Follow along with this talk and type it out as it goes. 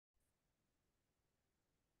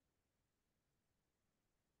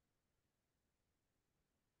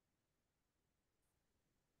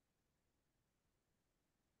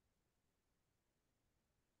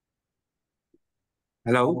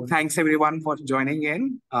Hello, thanks everyone for joining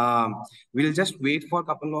in. We'll just wait for a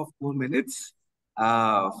couple of more minutes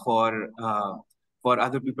uh, for uh, for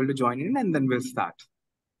other people to join in, and then we'll start.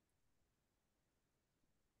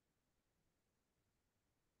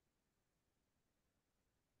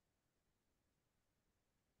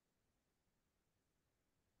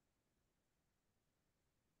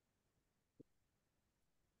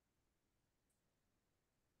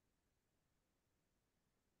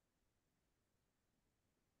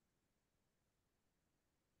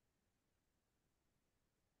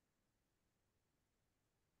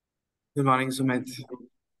 Good morning, Sumit.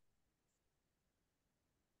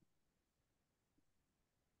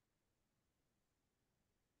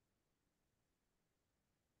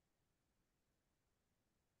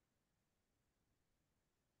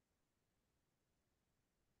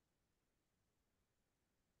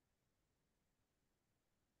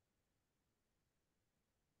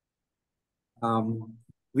 Um,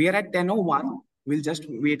 we are at 10:01. We'll just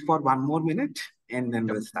wait for one more minute, and then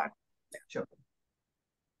we'll start. Sure.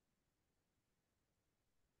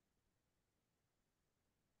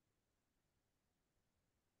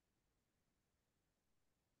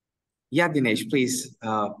 Yeah, Dinesh, please.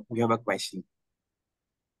 We have a question.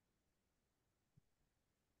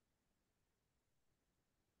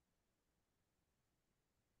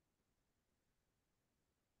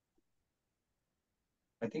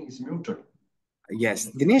 I think it's muted.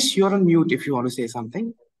 Yes, Dinesh, you're on mute if you want to say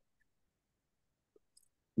something.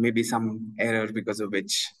 Maybe some error because of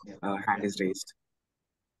which hand is raised.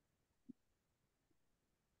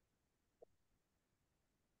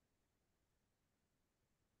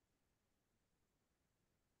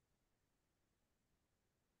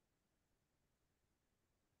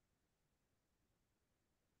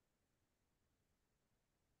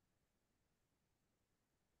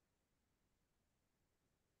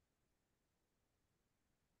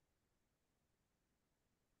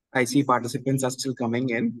 I see participants are still coming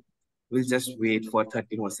in. We'll just wait for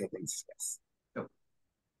 30 more seconds. Yes. Sure.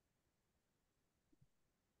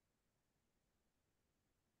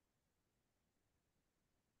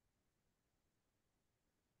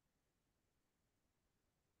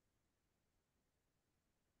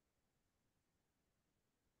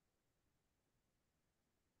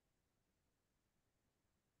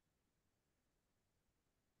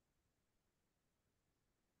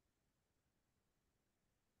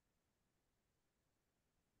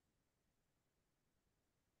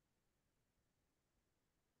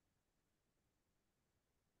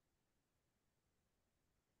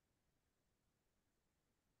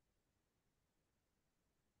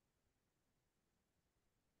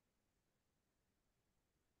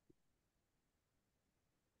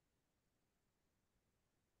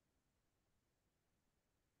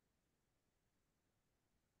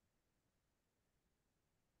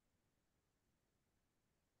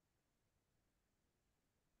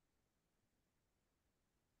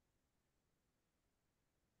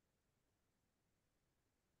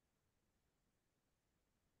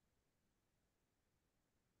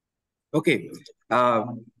 Okay.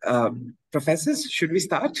 Professors, should we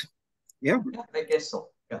start? Yeah. Yeah, I guess so.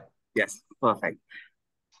 Yeah. Yes. Perfect.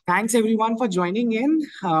 Thanks everyone for joining in.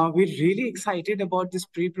 We're really excited about this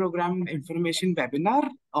pre-program information webinar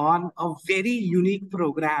on a very unique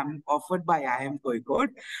program offered by IIM Kozhikode.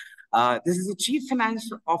 This is a Chief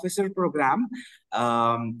Finance Officer program,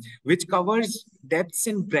 which covers depths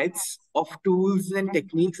and breadths of tools and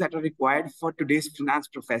techniques that are required for today's finance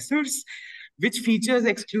professors, which features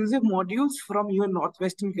exclusive modules from your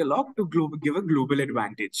Northwestern Kellogg to give a global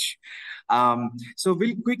advantage. So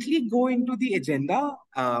we'll quickly go into the agenda.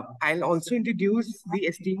 I'll also introduce the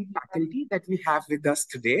esteemed faculty that we have with us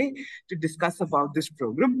today to discuss about this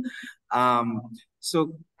program.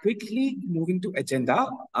 So quickly moving to agenda.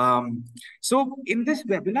 So in this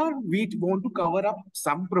webinar, we want to cover up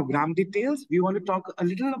some program details. We want to talk a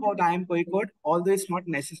little about IIM Kozhikode, although it's not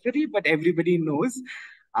necessary, but everybody knows.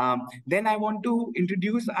 Then I want to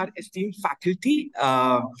introduce our esteemed faculty.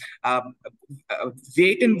 Uh,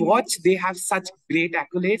 Wait and watch. They have such great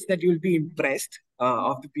accolades that you'll be impressed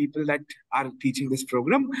of the people that are teaching this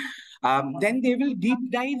program. Then they will deep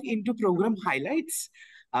dive into program highlights.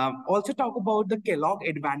 Also talk about the Kellogg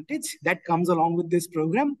advantage that comes along with this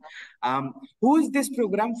program. Who is this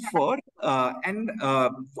program for, and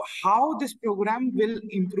how this program will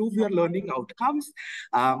improve your learning outcomes,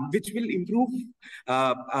 which will improve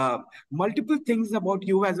multiple things about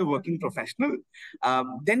you as a working professional.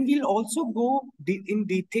 Then we'll also go in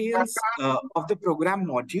details of the program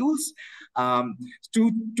modules, um,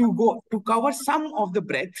 to cover some of the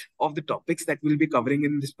breadth of the topics that we'll be covering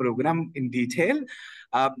in this program in detail.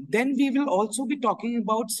 Then we will also be talking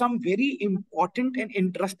about some very important and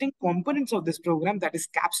interesting components of this program, that is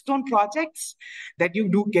capstone projects that you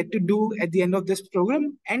do get to do at the end of this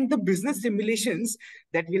program, and the business simulations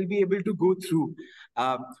that we'll be able to go through.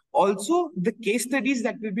 Also, the case studies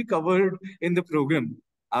that will be covered in the program.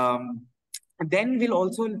 Then we'll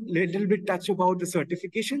also little bit touch about the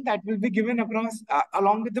certification that will be given across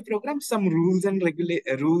along with the program, some rules and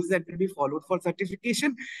rules that will be followed for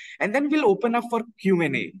certification, and then we'll open up for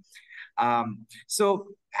Q&A. So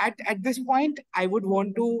at this point, I would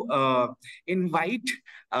want to invite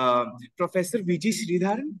Professor V.G.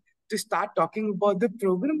 Sridharan to start talking about the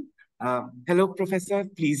program. Hello, Professor.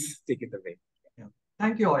 Please take it away. Yeah.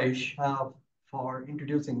 Thank you, Aish, for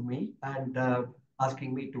introducing me and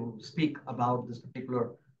asking me to speak about this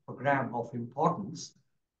particular program of importance.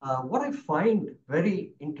 What I find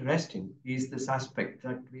very interesting is this aspect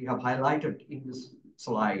that we have highlighted in this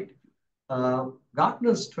slide.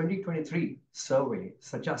 Gartner's 2023 survey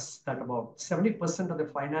suggests that about 70% of the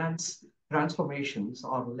finance transformations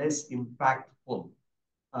are less impactful,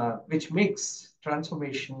 which makes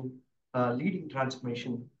transformation, leading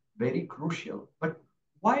transformation, very crucial. But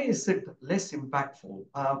why is it less impactful?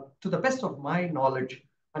 To the best of my knowledge,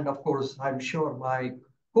 and of course, I'm sure my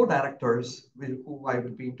co-directors, who I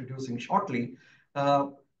will be introducing shortly,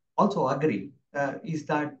 also agree, is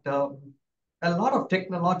that a lot of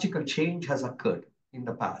technological change has occurred in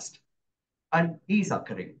the past and is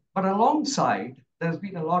occurring. But alongside, there's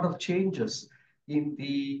been a lot of changes in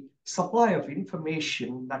the supply of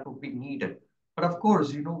information that would be needed. But of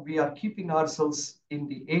course, we are keeping ourselves in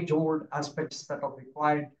the age-old aspects that are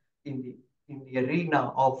required in the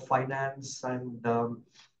arena of finance and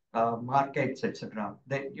markets, etc.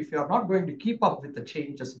 That if you are not going to keep up with the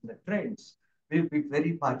changes in the trends, we'll be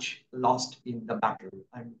very much lost in the battle.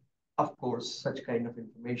 And of course, such kind of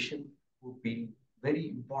information would be very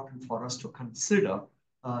important for us to consider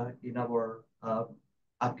in our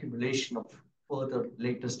accumulation of further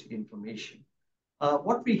latest information.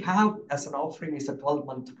 What we have as an offering is a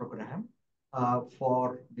 12-month program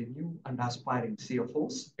for the new and aspiring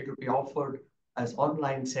CFOs. It will be offered as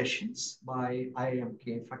online sessions by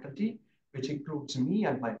IIMK faculty, which includes me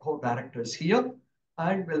and my co-directors here,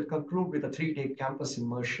 and will conclude with a 3-day campus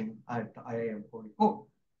immersion at IIM Kozhikode.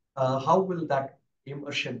 How will that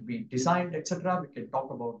immersion be designed, etc.? We can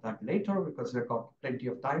talk about that later because we've got plenty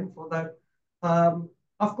of time for that.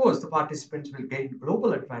 Of course, the participants will gain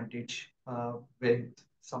global advantage with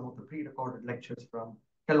some of the pre-recorded lectures from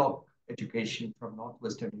Kellogg Education from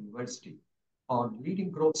Northwestern University on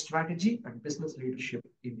leading growth strategy and business leadership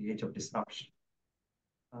in the age of disruption.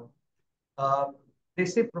 They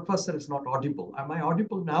say professor is not audible. Am I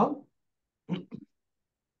audible now?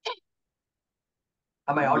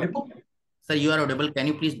 Am I audible? Sir, you are audible. Can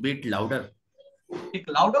you please breathe louder? Speak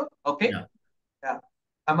louder? Okay. Yeah.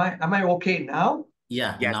 Am I okay now?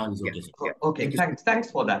 Yeah, Yes. now it's okay. Yes. Sir. Okay,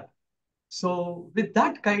 thanks for that. So with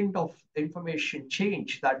that kind of information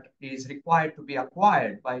change that is required to be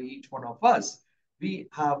acquired by each one of us, we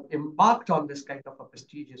have embarked on this kind of a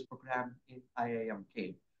prestigious program in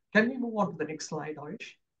IIMK. Can we move on to the next slide,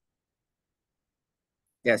 Ayush?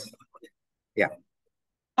 Yes. Yeah.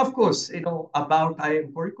 Of course, about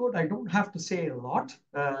IIM Kozhikode, I don't have to say a lot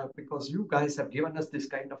because you guys have given us this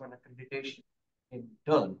kind of an accreditation in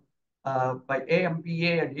turn by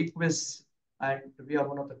AMBA and EQUIS, and we are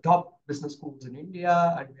one of the top business schools in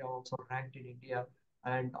India, and we are also ranked in India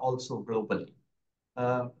and also globally.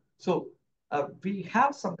 So we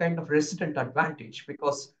have some kind of resident advantage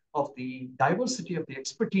because of the diversity of the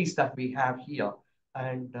expertise that we have here.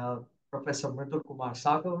 And Professor Mridul Kumar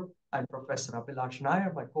Sagar and Professor Abhilash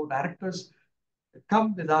Nair, my co-directors,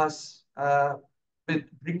 come with us with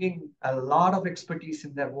bringing a lot of expertise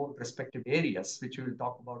in their own respective areas, which we will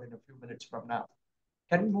talk about in a few minutes from now.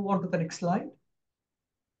 Can we move on to the next slide?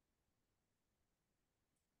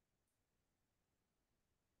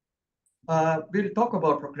 We'll talk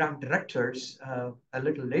about program directors a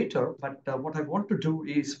little later, but what I want to do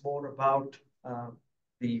is more about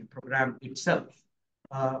the program itself.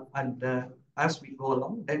 As we go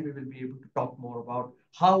along, then we will be able to talk more about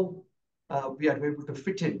how we are able to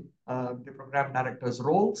fit in the program director's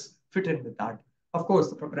roles, fit in with that. Of course,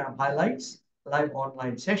 the program highlights live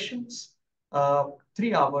online sessions,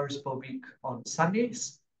 3 hours per week on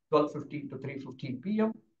Sundays, 12:15 to 3:15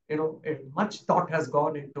 p.m. Much thought has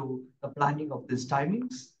gone into the planning of these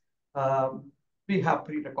timings. We have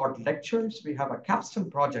pre-recorded lectures. We have a capstone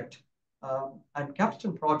project. And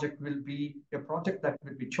capstone project will be a project that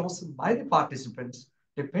will be chosen by the participants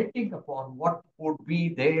depending upon what would be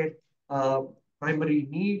their primary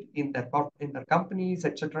need in their companies,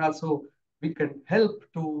 etc. So we can help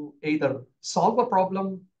to either solve a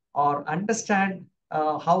problem or understand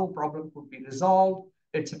how a problem could be resolved,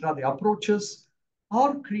 etc., the approaches,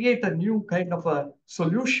 or create a new kind of a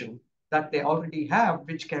solution that they already have,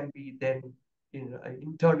 which can be then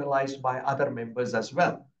internalized by other members as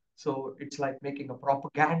well. So it's like making a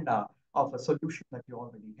propaganda of a solution that you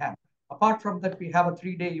already have. Apart from that, we have a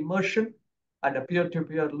 3-day immersion and a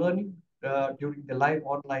peer-to-peer learning during the live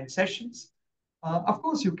online sessions. Of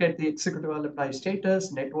course, you get the executive alumni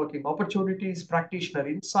status, networking opportunities, practitioner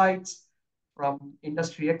insights from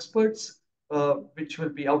industry experts, which will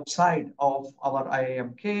be outside of our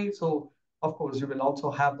IIMK. So, of course, you will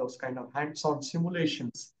also have those kind of hands-on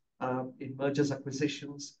simulations in mergers,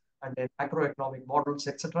 acquisitions, and then macroeconomic models,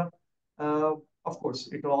 etc. Of course,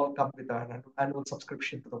 it will all come with an annual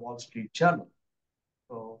subscription to the Wall Street Journal.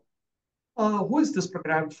 So, who is this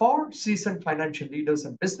program for? Seasoned financial leaders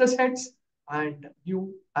and business heads and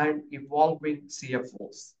new and evolving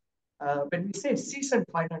CFOs. When we say seasoned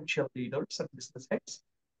financial leaders and business heads,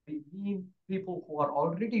 we mean people who are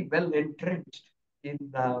already well entrenched in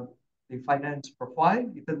the finance profile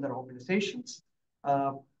within their organizations,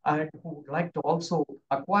 and who would like to also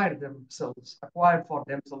acquire for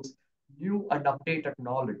themselves new and updated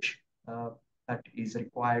knowledge that is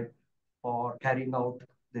required for carrying out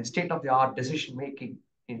the state-of-the-art decision-making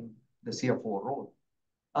in the CFO role.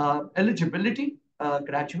 Eligibility,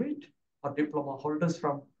 graduate or diploma holders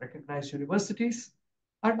from recognized universities,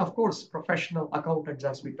 and of course, professional accountants,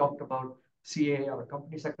 as we talked about, CA or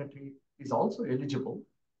company secretary is also eligible.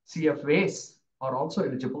 CFAs are also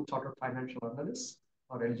eligible, chartered financial analysts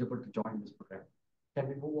are eligible to join this program. Can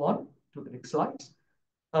we move on to the next slides?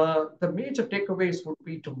 The major takeaways would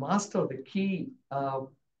be to master the key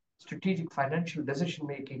strategic financial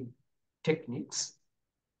decision-making techniques,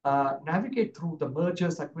 navigate through the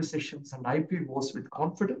mergers, acquisitions, and IPOs with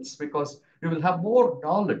confidence, because you will have more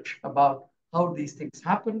knowledge about how these things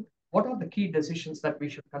happen, what are the key decisions that we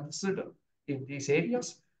should consider in these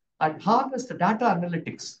areas, and harness the data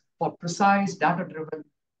analytics for precise data-driven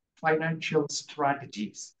financial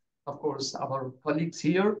strategies. Of course, our colleagues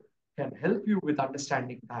here can help you with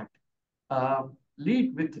understanding that.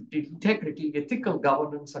 Lead with integrity, ethical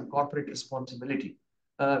governance, and corporate responsibility,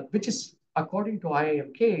 which is, according to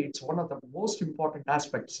IIMK, it's one of the most important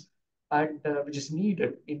aspects and which is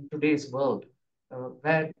needed in today's world,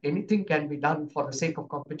 where anything can be done for the sake of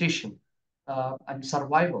competition and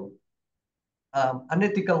survival.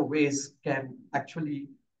 Unethical ways can actually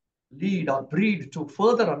lead or breed to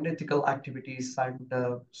further unethical activities, and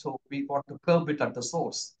so we want to curb it at the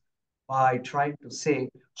source by trying to say,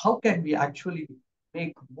 how can we actually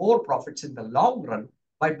make more profits in the long run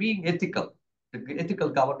by being ethical, the ethical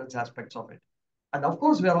governance aspects of it. And of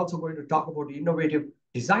course, we are also going to talk about innovative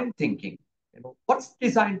design thinking. What's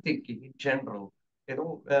design thinking in general?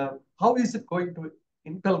 How is it going to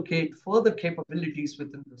inculcate further capabilities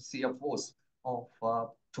within the CFOs of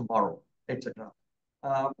tomorrow, etc.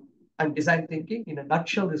 And design thinking, in a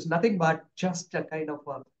nutshell, is nothing but just a kind of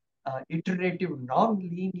iterative,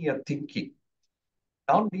 non-linear thinking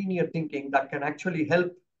that can actually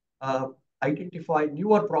help identify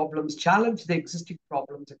newer problems, challenge the existing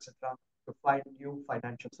problems, etc., to find new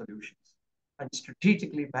financial solutions. And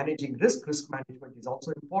strategically managing risk management is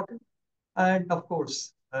also important. And of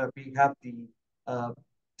course, we have the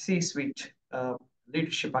C-suite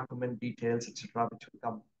leadership acumen details, etc., which will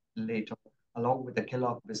come later, along with the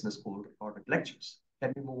Kellogg Business School recorded lectures.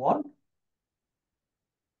 Can we move on?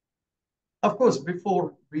 Of course,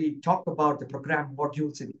 before we talk about the program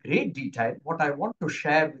modules in great detail, what I want to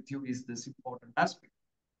share with you is this important aspect.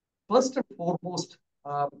 First and foremost,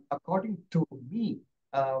 according to me,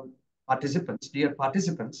 dear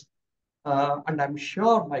participants, and I'm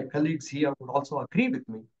sure my colleagues here would also agree with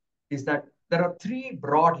me, is that there are three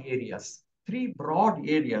broad areas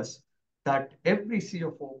that every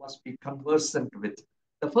CFO must be conversant with.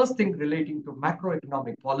 The first thing relating to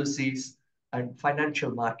macroeconomic policies and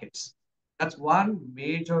financial markets. That's one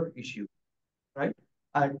major issue, right?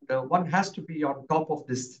 And one has to be on top of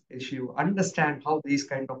this issue, understand how these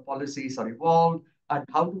kind of policies are evolved and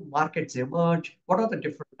how do markets emerge, what are the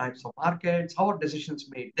different types of markets, how are decisions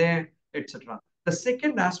made there, etc. The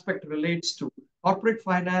second aspect relates to corporate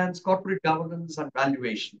finance, corporate governance, and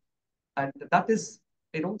valuation. And that is,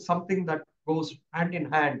 something that goes hand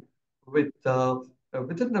in hand with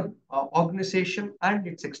within the organization and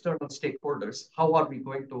its external stakeholders. How are we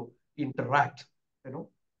going to interact?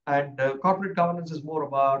 And corporate governance is more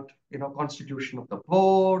about constitution of the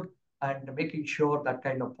board and making sure that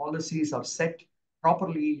kind of policies are set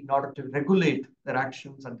properly in order to regulate their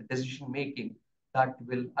actions and the decision making that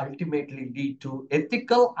will ultimately lead to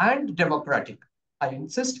ethical and democratic, I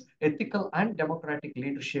insist, ethical and democratic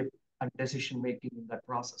leadership and decision making in that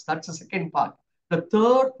process. That's the second part. The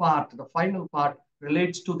third part, the final part,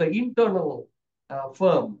 relates to the internal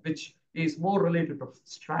firm, which is more related to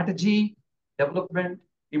strategy, development,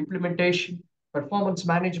 implementation, performance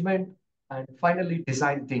management, and finally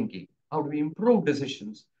design thinking. How do we improve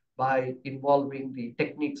decisions by involving the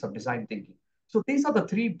techniques of design thinking? So these are the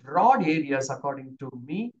three broad areas, according to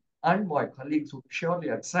me and my colleagues who surely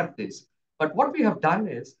accept this. But what we have done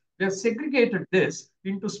is we have segregated this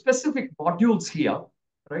into specific modules here,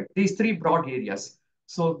 right? These three broad areas.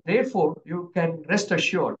 So therefore, you can rest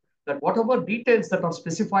assured that whatever details that are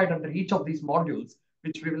specified under each of these modules,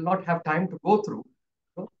 which we will not have time to go through,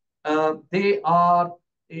 they are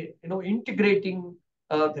integrating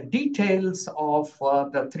the details of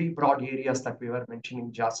the three broad areas that we were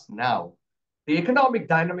mentioning just now. The economic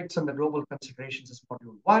dynamics and the global considerations is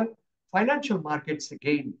module 1. Financial markets,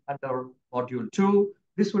 again, under module 2.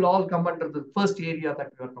 This will all come under the first area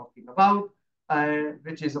that we are talking about,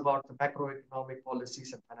 which is about the macroeconomic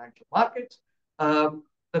policies and financial markets.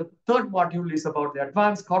 The third module is about the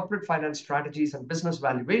advanced corporate finance strategies and business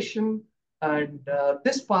valuation. And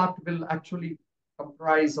this part will actually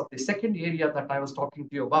comprise of the second area that I was talking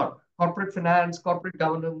to you about, corporate finance, corporate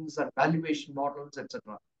governance, and valuation models,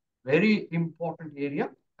 etc. Very important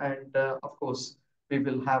area. And of course, we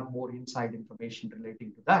will have more inside information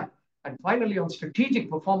relating to that. And finally, on strategic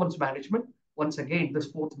performance management, once again, this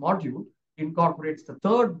fourth module incorporates the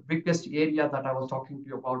third biggest area that I was talking to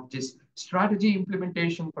you about, which is strategy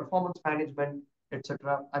implementation, performance management,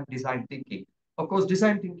 etc., and design thinking. Of course,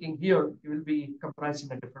 design thinking here will be comprised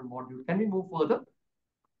in a different module. Can we move further?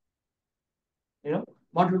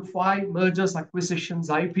 Module 5, mergers, acquisitions,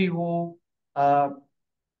 IPO.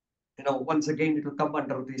 Once again, it will come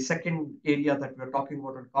under the second area that we're talking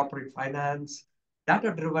about, corporate finance,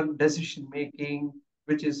 data-driven decision-making,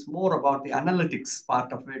 which is more about the analytics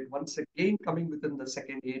part of it. Once again, coming within the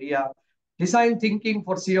second area, design thinking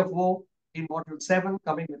for CFO in module 7,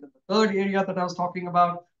 coming within the third area that I was talking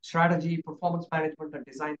about, strategy, performance management, and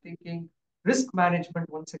design thinking. Risk management,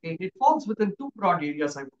 once again, it falls within two broad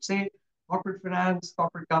areas, I would say, corporate finance,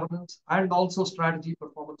 corporate governance, and also strategy,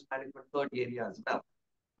 performance management, third area as well.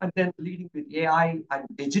 And then leading with AI and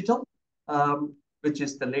digital, which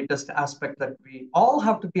is the latest aspect that we all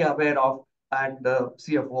have to be aware of, and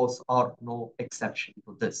CFOs are no exception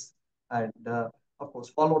to this. And of course,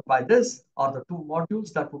 followed by this are the two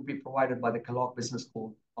modules that would be provided by the Kellogg Business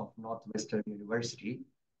School of Northwestern University.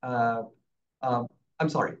 I'm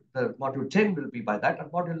sorry, the module 10 will be by that,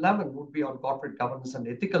 and module 11 would be on corporate governance and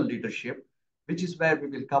ethical leadership, which is where we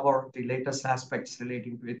will cover the latest aspects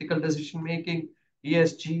relating to ethical decision-making,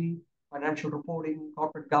 ESG, financial reporting,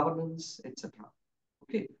 corporate governance, etc.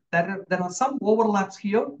 Okay, there are some overlaps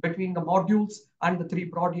here between the modules and the three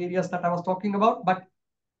broad areas that I was talking about, but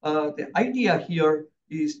the idea here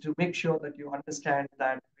is to make sure that you understand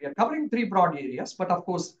that we are covering three broad areas, but of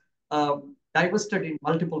course, divested in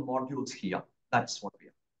multiple modules here. That's what we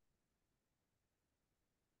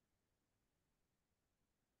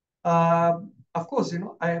are. Of course,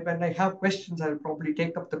 when I have questions, I'll probably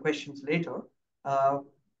take up the questions later.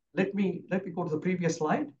 Let me go to the previous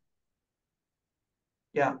slide.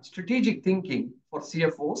 Yeah, strategic thinking for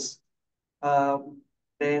CFOs.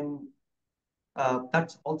 Then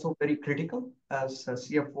that's also very critical as a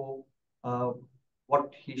CFO,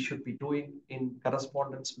 what he should be doing in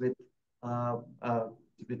correspondence with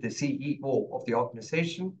the CEO of the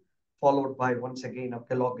organization, followed by, once again, a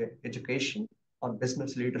Kellogg education on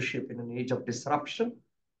business leadership in an age of disruption,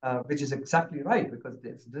 which is exactly right, because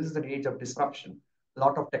this is an age of disruption. A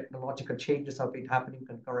lot of technological changes have been happening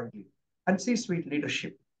concurrently. And C-suite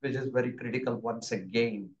leadership, which is very critical once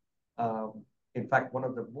again. In fact, one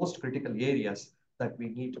of the most critical areas that we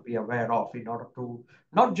need to be aware of in order to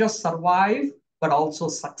not just survive, but also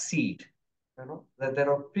succeed.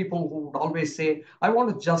 There are people who would always say, I want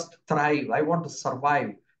to just thrive, I want to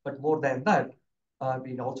survive. But more than that,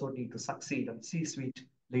 we also need to succeed, and C-suite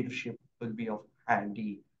leadership will be of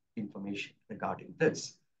handy information regarding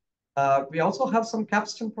this. We also have some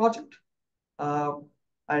capstone project,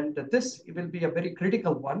 and this will be a very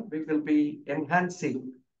critical one. We will be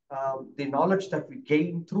enhancing the knowledge that we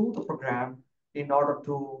gain through the program in order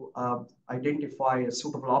to identify a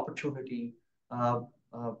suitable opportunity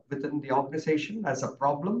within the organization as a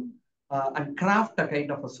problem and craft a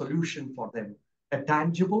kind of a solution for them, a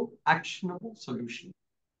tangible, actionable solution.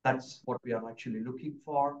 That's what we are actually looking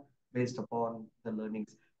for based upon the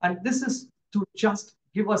learnings. And this is to just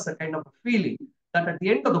give us a kind of a feeling that at the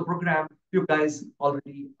end of the program, you guys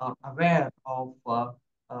already are aware of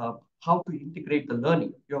how to integrate the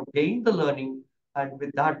learning. You have gained the learning, and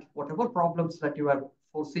with that, whatever problems that you were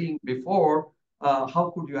foreseeing before,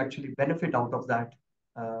 how could you actually benefit out of that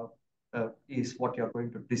uh, is what you're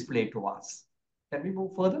going to display to us. Can we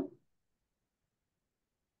move further?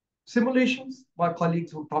 Simulations, my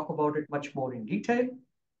colleagues will talk about it much more in detail.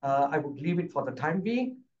 I would leave it for the time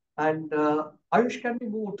being. And Ayush, can we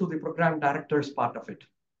move to the program director's part of it?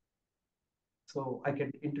 So I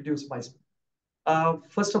can introduce myself.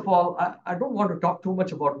 First of all, I don't want to talk too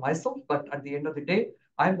much about myself, but at the end of the day,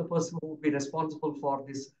 I'm the person who will be responsible for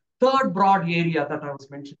this third broad area that I was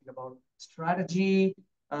mentioning about strategy,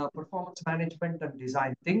 performance management, and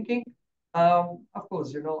design thinking. Of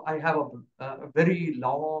course, I have a very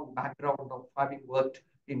long background of having worked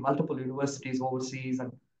in multiple universities overseas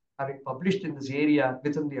and having published in this area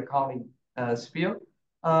within the accounting sphere.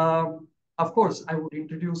 Of course, I would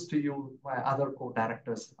introduce to you my other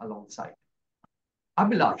co-directors alongside.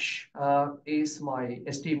 Abhilash is my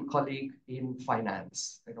esteemed colleague in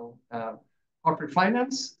finance, corporate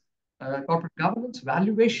finance, corporate governance,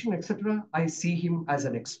 valuation, etc. I see him as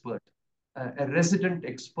an expert, a resident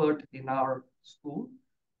expert in our school.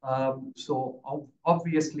 So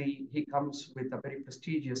obviously he comes with a very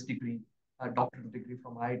prestigious degree, a doctorate degree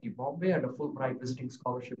from IIT Bombay and a Fulbright visiting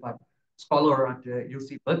scholar at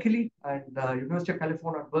UC Berkeley, and University of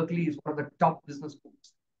California at Berkeley is one of the top business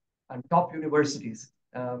schools and top universities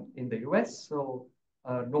in the US. So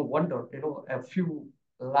no wonder, a few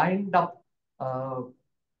lined up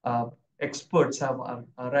uh, experts have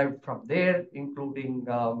arrived from there, including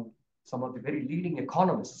some of the very leading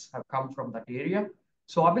economists have come from that area.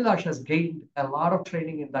 So Abhilash has gained a lot of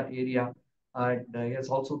training in that area, and he has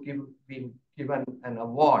also been given an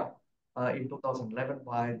award in 2011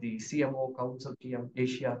 by the CMO Council TM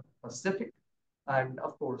Asia Pacific. And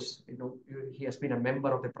of course, he has been a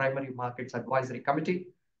member of the Primary Markets Advisory Committee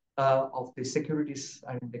of the Securities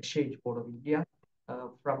and Exchange Board of India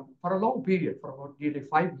for a long period, for about nearly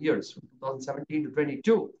 5 years, from 2017 to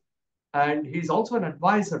 22. And he's also an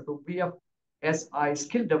advisor to BFSI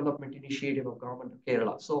Skill Development Initiative of Government of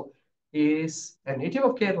Kerala. So he is a native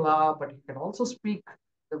of Kerala, but he can also speak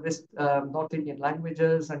the North Indian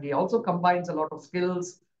languages, and he also combines a lot of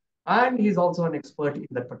skills. And he's also an expert in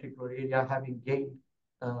that particular area, having gained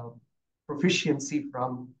proficiency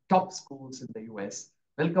from top schools in the US.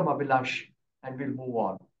 Welcome, Abhilash, and we'll move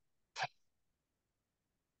on.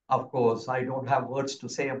 Of course, I don't have words to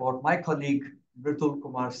say about my colleague, Mridul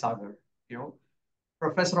Kumar Sagar,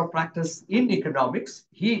 professor of practice in economics.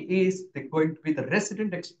 He is going to be the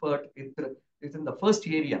resident expert within the first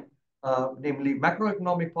area, namely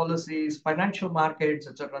macroeconomic policies, financial markets,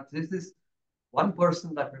 etc. This is one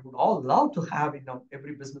person that we would all love to have in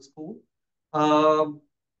every business school.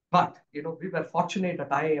 But we were fortunate at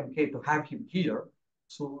IIMK to have him here.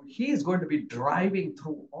 So he is going to be driving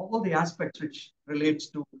through all the aspects which relates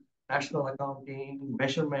to national accounting,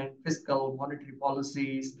 measurement, fiscal, monetary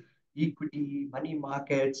policies, equity, money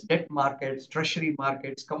markets, debt markets, treasury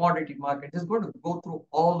markets, commodity markets. He's going to go through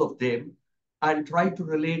all of them and try to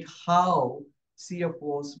relate how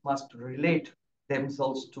CFOs must relate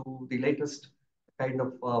themselves to the latest kind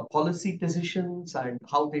of policy decisions and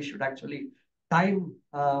how they should actually time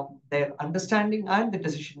their understanding and the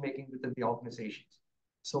decision making within the organizations.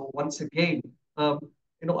 So once again,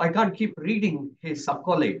 I can't keep reading his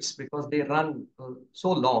accolades because they run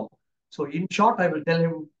so long. So in short, I will tell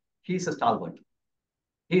him he's a stalwart.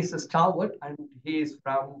 He's a stalwart, and he is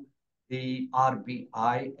from the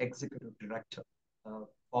RBI Executive Director,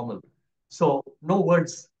 formal. So no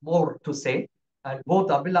words more to say. And both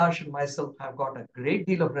Abhilash and myself have got a great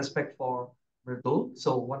deal of respect for Mridul.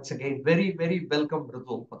 So once again, very, very welcome,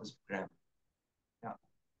 Mridul, for this program. Yeah.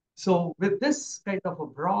 So with this kind of a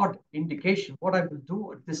broad indication, what I will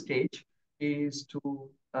do at this stage is to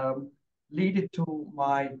lead it to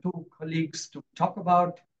my two colleagues to talk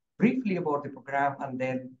briefly about the program, and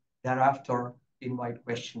then thereafter invite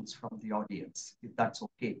questions from the audience, if that's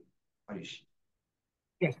okay, Ayush.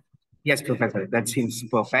 Yes, yes, Professor. That seems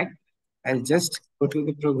perfect. I'll just go to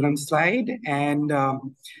the program slide, and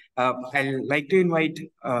I'll like to invite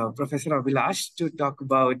Professor Abhilash to talk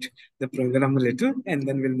about the program a little, and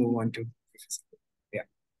then we'll move on to Professor.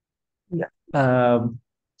 Yeah. Yeah.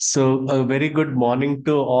 So a very good morning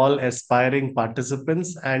to all aspiring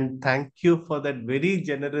participants, and thank you for that very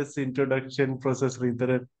generous introduction, Professor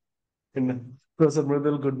Sridharan. And Professor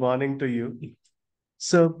Mridul, good morning to you.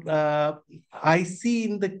 So I see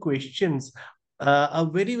in the questions a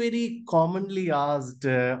very, very commonly asked,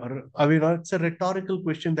 it's a rhetorical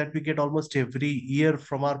question that we get almost every year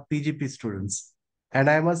from our PGP students. And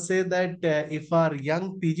I must say that if our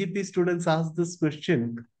young PGP students ask this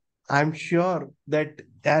question, I'm sure that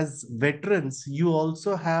as veterans, you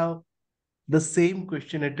also have the same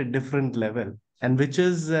question at a different level, and which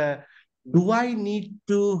is, do I need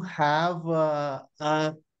to have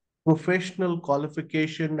a professional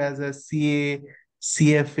qualification as a CA,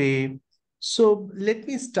 CFA? So let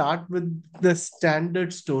me start with the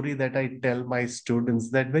standard story that I tell my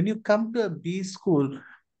students, that when you come to a B school,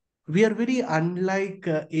 we are very unlike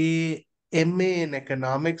a MA in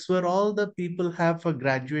economics, where all the people have a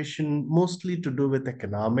graduation mostly to do with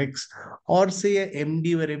economics, or say a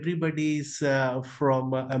MD, where everybody is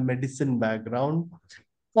from a medicine background,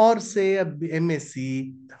 or say a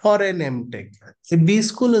MSc or an MTech. A B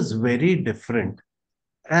school is very different.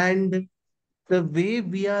 And the way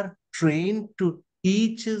we are trained to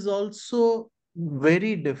teach is also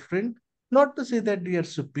very different. Not to say that we are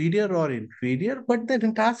superior or inferior, but then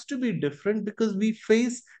it has to be different because we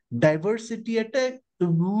face diversity at a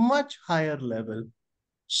much higher level.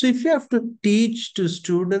 So if you have to teach to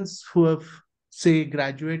students who have, say,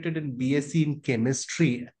 graduated in BSc in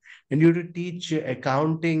chemistry, and you have to teach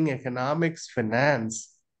accounting, economics,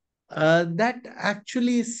 finance, that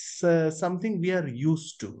actually is something we are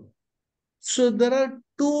used to. So there are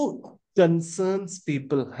two concerns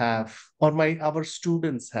people have, or our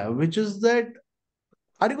students have, which is that,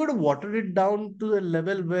 are you going to water it down to the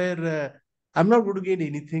level where I'm not going to gain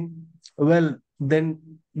anything? Well, then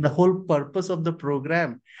the whole purpose of the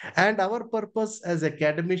program and our purpose as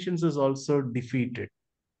academicians is also defeated.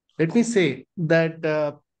 Let me say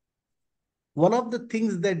that one of the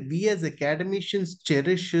things that we as academicians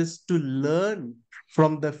cherish is to learn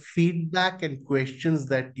from the feedback and questions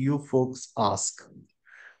that you folks ask.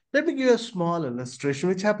 Let me give you a small illustration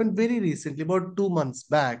which happened very recently, about 2 months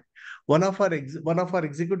back. One of our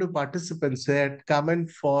executive participants had come in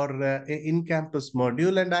for an in-campus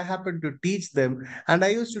module, and I happened to teach them. And I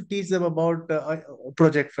used to teach them about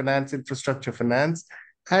project finance, infrastructure finance,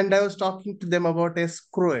 and I was talking to them about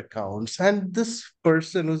escrow accounts. And this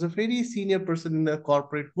person, who's a very senior person in the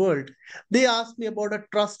corporate world, they asked me about a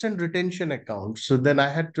trust and retention account. So then I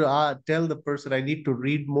had to tell the person, I need to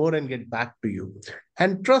read more and get back to you.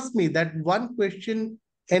 And trust me, that one question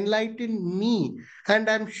enlightened me. And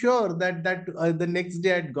I'm sure that the next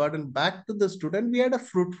day I'd gotten back to the student. We had a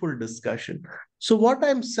fruitful discussion. So what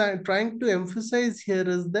trying to emphasize here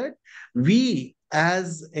is that we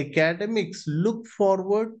as academics look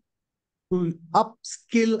forward to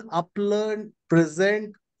upskill, uplearn,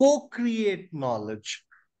 present, co-create knowledge.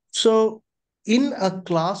 So in a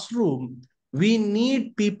classroom, we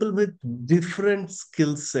need people with different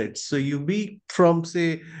skill sets. So you be from,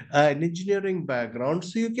 say, an engineering background,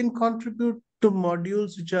 so you can contribute to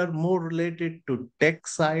modules which are more related to tech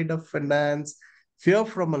side of finance. If you're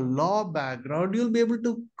from a law background, you'll be able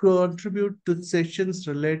to contribute to sessions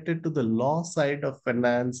related to the law side of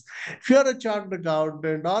finance. If you're a chartered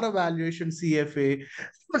accountant or a valuation CFA,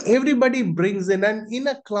 everybody brings in, and in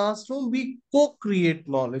a classroom, we co-create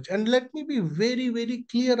knowledge. And let me be very, very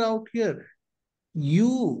clear out here.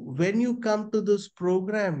 When you come to this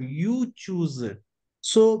program, you choose it.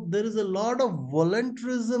 So there is a lot of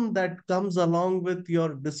voluntarism that comes along with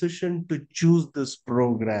your decision to choose this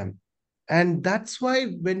program. And that's why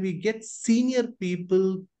when we get senior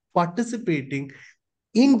people participating,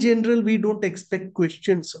 in general, we don't expect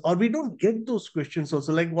questions, or we don't get those questions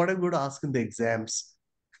also, like what I'm going to ask in the exams.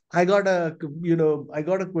 I got a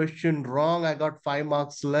question wrong. I got 5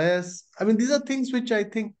 marks less. I mean, these are things which I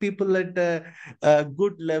think people at a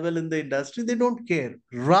good level in the industry, they don't care.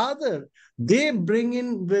 Rather, they bring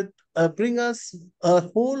us a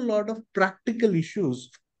whole lot of practical issues,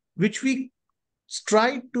 which we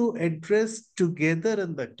try to address together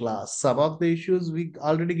in the class. Some of the issues we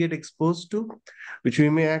already get exposed to, which we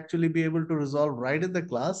may actually be able to resolve right in the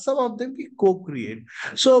class. Some of them we co-create.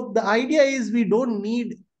 So the idea is we don't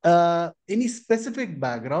need any specific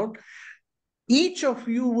background. Each of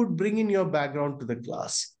you would bring in your background to the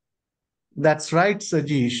class. That's right,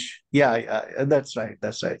 Sajish. Yeah, that's right.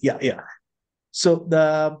 That's right. Yeah. So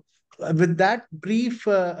the with that brief,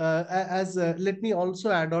 as let me also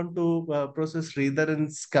add on to Professor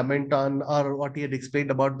Sridharan's comment on, or what he had explained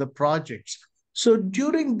about the projects. So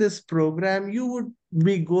during this program, you would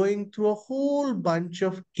be going through a whole bunch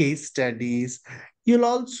of case studies. You'll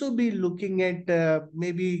also be looking at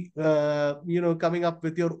maybe coming up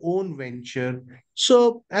with your own venture.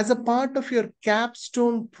 So as a part of your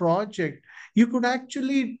capstone project, you could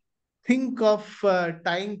actually think of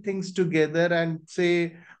tying things together and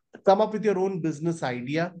say, come up with your own business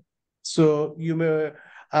idea. So you may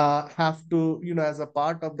have to, as a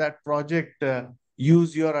part of that project,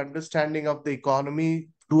 use your understanding of the economy,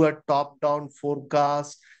 do a top-down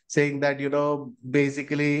forecast, saying that,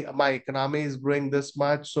 basically my economy is growing this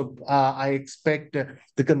much, so I expect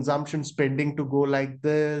the consumption spending to go like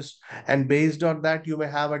this. And based on that, you may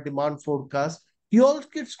have a demand forecast. You also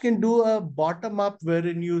can do a bottom up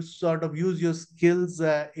wherein you sort of use your skills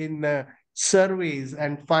in surveys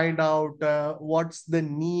and find out what's the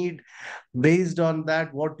need. Based on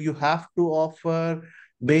that, what you have to offer.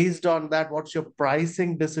 Based on that, what's your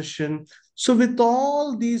pricing decision. So with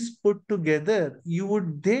all these put together, you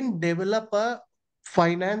would then develop a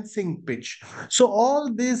financing pitch. So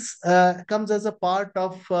all this comes as a part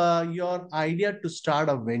of your idea to start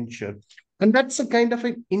a venture. And that's a kind of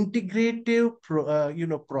an integrative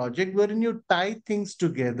project wherein you tie things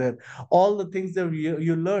together, all the things that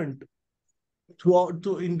you learned throughout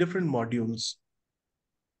in different modules.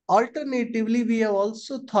 Alternatively, we have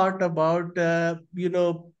also thought about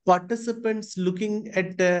participants looking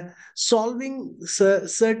at solving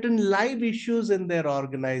certain live issues in their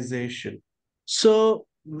organization. So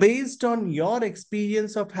based on your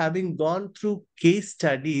experience of having gone through case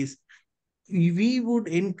studies, we would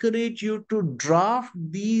encourage you to draft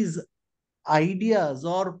these ideas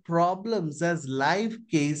or problems as live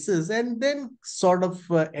cases and then sort of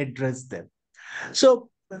address them. So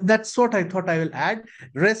that's what I thought I will add.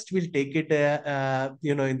 Rest will take it,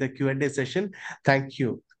 in the Q&A session. Thank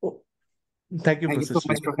you. Oh, thank you, Thank you Professor so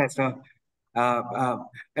much, Sri. Professor. Uh, uh,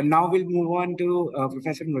 and now we'll move on to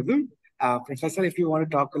Professor Mridul. Professor, if you want to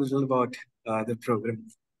talk a little about the program.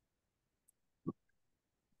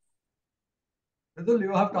 Mridul,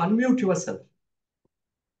 you have to unmute yourself.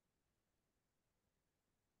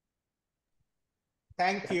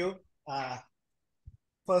 Thank you.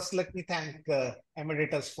 First, let me thank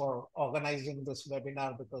Emeritus for organizing this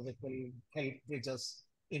webinar because it will help bridge us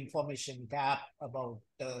information gap about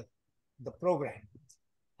the program.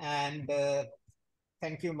 And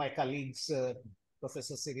thank you, my colleagues,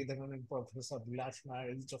 Professor Sridharan and Professor Abhilash S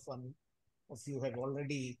Nair. Each of one of you have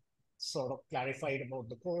already sort of clarified about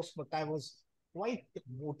the course, but I was quite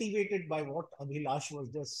motivated by what Abhilash was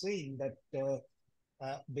just saying, that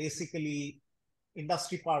basically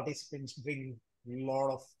industry participants bring a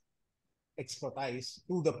lot of expertise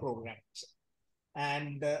to the programs.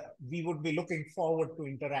 And we would be looking forward to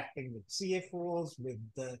interacting with CFOs, with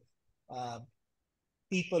the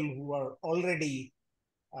people who are already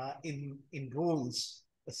in roles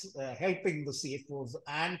helping the CFOs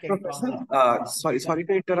and can Professor, sorry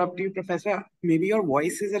to interrupt you, Professor. Maybe your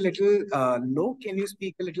voice is a little low. Can you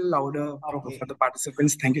speak a little louder for the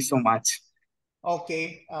participants? Thank you so much.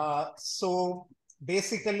 Okay. So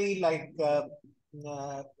basically, like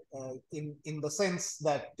in the sense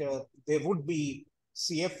that there would be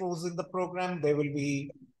CFOs in the program, there will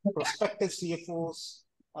be prospective CFOs,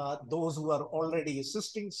 those who are already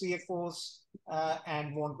assisting CFOs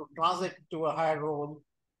and want to transit to a higher role,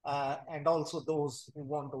 and also those who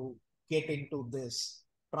want to get into this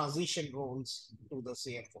transition roles to the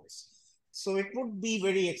CFOs. So it would be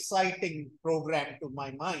very exciting program to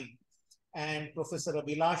my mind. And Professor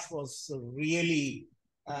Abhilash was really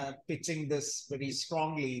pitching this very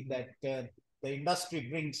strongly, that the industry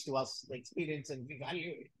brings to us the experience and we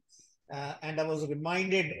value it. And I was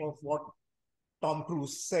reminded of what Tom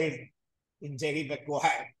Cruise said in Jerry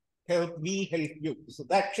Maguire, help me help you. So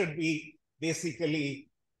that should be basically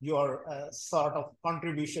your sort of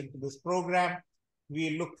contribution to this program.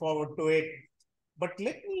 We look forward to it. But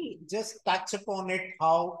let me just touch upon it,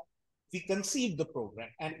 how we conceived the program.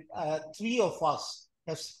 And three of us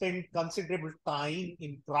have spent considerable time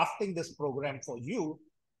in crafting this program for you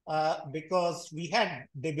because we had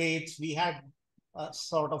debates, we had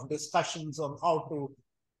sort of discussions on how to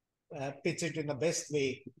pitch it in the best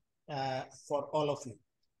way for all of you.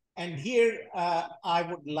 And here I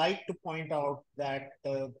would like to point out that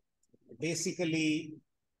basically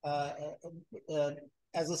as a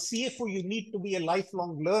CFO, you need to be a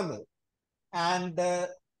lifelong learner. And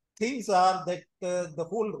things are that the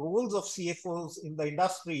whole roles of CFOs in the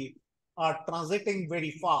industry are transiting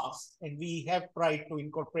very fast. And we have tried to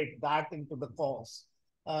incorporate that into the course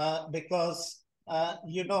because,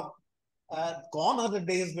 gone are the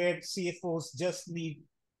days where CFOs just need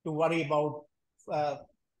to worry about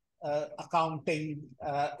accounting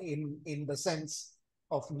in the sense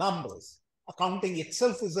of numbers. Accounting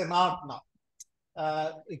itself is an art now.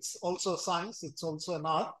 It's also science, it's also an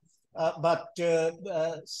art, but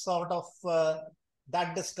sort of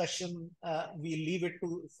that discussion, we leave it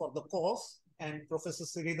for the course, and Professor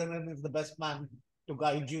Sridharan is the best man to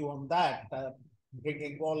guide you on that,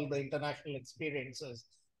 bringing all the international experiences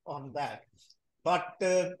on that. But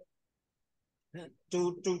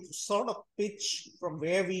to sort of pitch from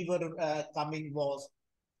where we were coming was,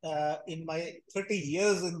 in my 30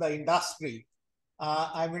 years in the industry,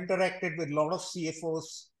 I've interacted with a lot of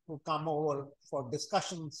CFOs who come over for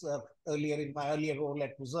discussions in my earlier role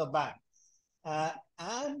at Reserve Bank.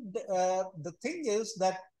 And the thing is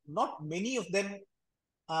that not many of them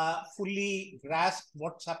fully grasp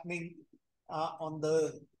what's happening on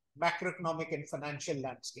the macroeconomic and financial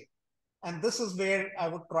landscape. And this is where I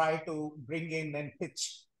would try to bring in and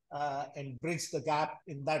pitch and bridge the gap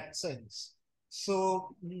in that sense.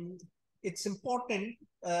 So it's important.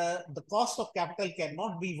 The cost of capital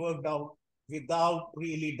cannot be worked out without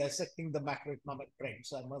really dissecting the macroeconomic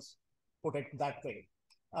trends. I must put it that way.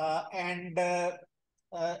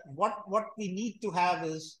 What we need to have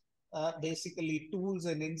is basically tools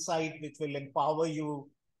and insight which will empower you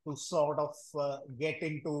to sort of get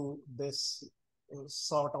into this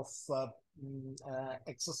sort of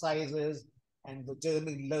exercises and the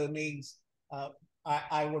journey learnings.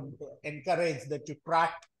 I would encourage that you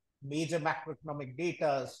track major macroeconomic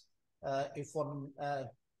data. If on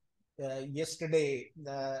yesterday,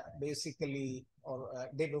 basically, or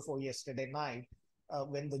day before yesterday night,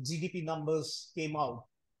 when the GDP numbers came out,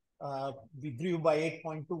 we grew by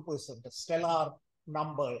 8.2%, a stellar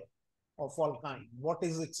number of all kind. What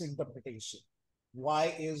is its interpretation?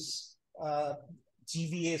 Why is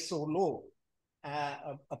GVA so low,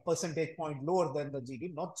 a percentage point lower than the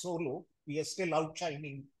GDP? Not so low. We are still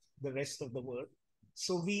outshining the rest of the world.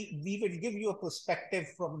 So we will give you a perspective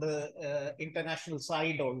from the international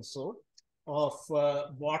side also of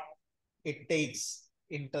what it takes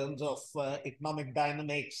in terms of economic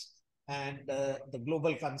dynamics, and the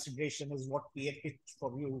global consideration is what we have picked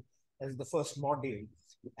for you as the first module.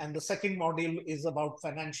 And the second module is about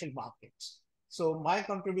financial markets. So my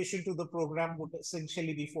contribution to the program would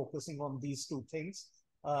essentially be focusing on these two things.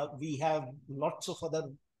 We have lots of other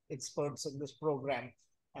experts in this program,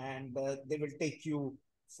 and they will take you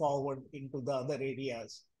forward into the other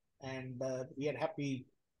areas. And we are happy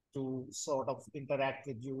to sort of interact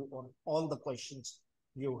with you on all the questions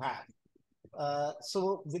you have.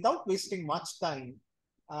 So without wasting much time,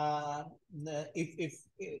 if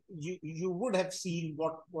you would have seen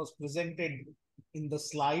what was presented in the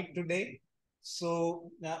slide today.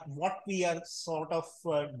 So what we are sort of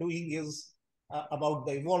doing is about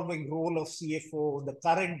the evolving role of CFO, the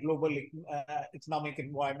current global economic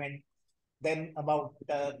environment, then about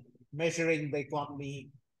measuring the economy.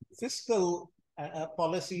 Fiscal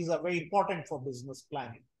policies are very important for business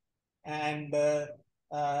planning. And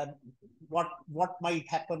what might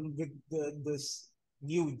happen with this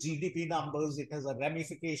new GDP numbers? It has a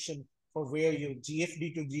ramification for where your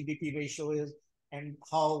GFD to GDP ratio is, and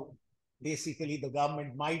how basically the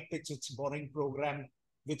government might pitch its borrowing program,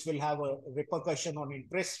 which will have a repercussion on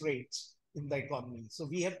interest rates in the economy. So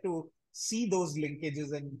we have to see those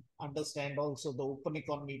linkages and understand also the open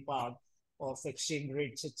economy part of exchange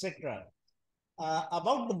rates, etc.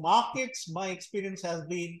 About the markets, my experience has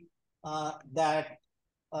been that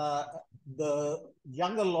the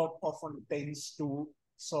younger lot often tends to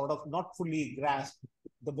sort of not fully grasp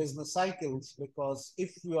the business cycles, because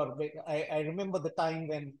if you are, I remember the time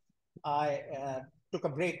when I took a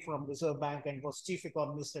break from Reserve Bank and was chief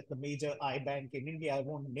economist at the major I bank in India. I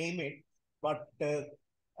won't name it, but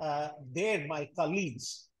there my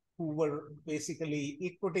colleagues who were basically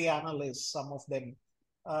equity analysts, some of them,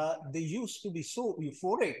 they used to be so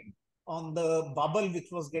euphoric on the bubble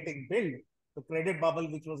which was getting built, the credit bubble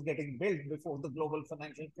which was getting built before the global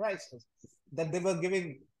financial crisis, that they were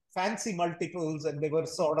giving fancy multiples, and they were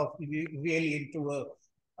sort of really into a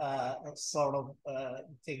sort of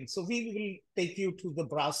thing. So we will take you to the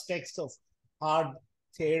brass tacks of hard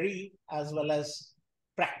theory as well as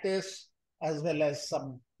practice, as well as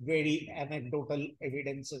some very anecdotal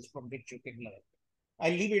evidences from which you can learn.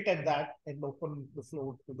 I'll leave it at that and open the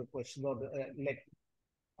floor to the question, or let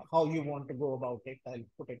how you want to go about it. I'll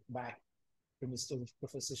put it back to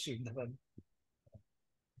Professor Sridharan.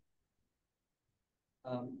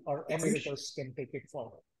 Or emeritus can take it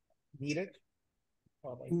forward. Need it?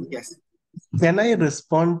 Yes. Can I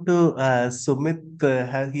respond to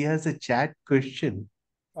Sumit? He has a chat question.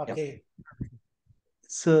 Okay.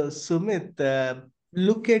 So Sumit,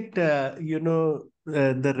 look at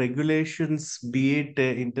the regulations, be it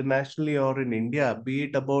internationally or in India, be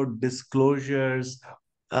it about disclosures,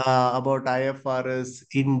 about IFRS,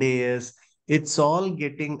 Ind AS. it's all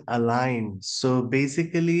getting aligned. So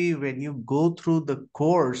basically, when you go through the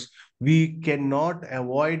course, we cannot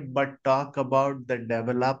avoid but talk about the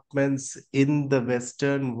developments in the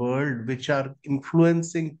Western world which are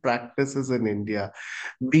influencing practices in India,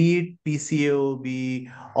 be it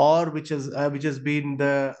PCOB, or which has been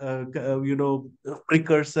the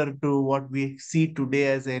precursor to what we see today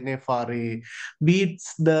as NFRA, be it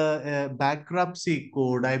the bankruptcy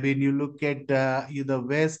code. I mean, you look at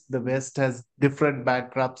the West has different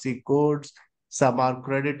bankruptcy codes. Some are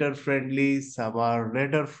creditor friendly, some are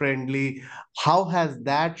debtor friendly. How has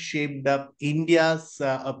that shaped up India's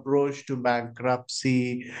approach to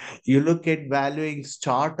bankruptcy? You look at valuing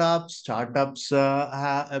startups,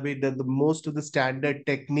 I mean, the most of the standard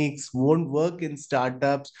techniques won't work in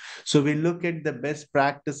startups. So we look at the best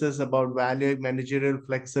practices about valuing managerial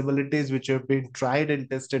flexibilities, which have been tried and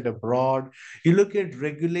tested abroad. You look at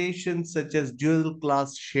regulations such as dual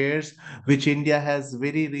class shares, which India has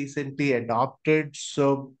very recently adopted.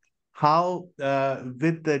 So how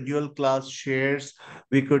with the dual class shares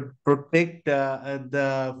we could protect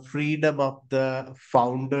the freedom of the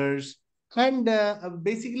founders. And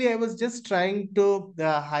basically, I was just trying to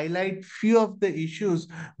highlight few of the issues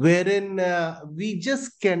wherein we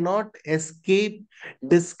just cannot escape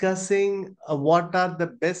discussing what are the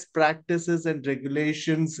best practices and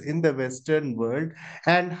regulations in the Western world,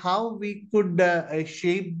 and how we could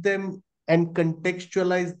shape them and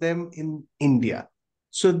contextualize them in India.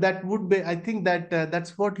 So that would be, I think that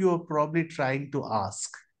that's what you are probably trying to ask.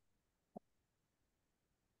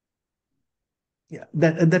 Yeah,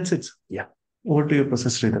 that's it. Yeah. Over to you, Professor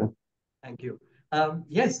Sridharan. Thank you.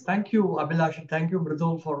 Yes, thank you, Abhilash, and thank you,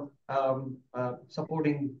 Mridul, for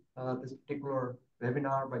supporting this particular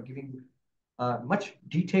webinar by giving much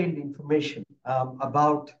detailed information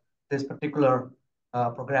about this particular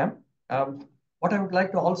program. What I would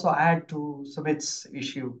like to also add to Sumit's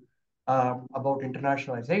issue about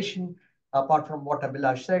internationalization, apart from what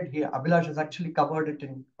Abhilash said, here Abhilash has actually covered it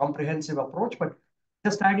in comprehensive approach, but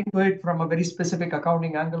just adding to it from a very specific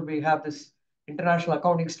accounting angle, we have this international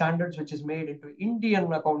accounting standards, which is made into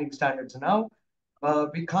Indian accounting standards now.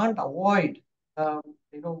 We can't avoid,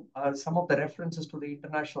 some of the references to the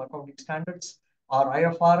international accounting standards are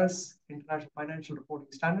IFRS, International Financial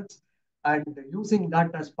Reporting Standards, and using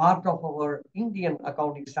that as part of our Indian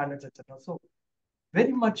accounting standards, etc. So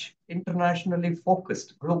very much internationally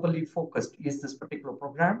focused, globally focused is this particular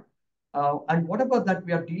program. And whatever that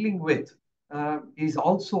we are dealing with is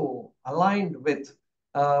also aligned with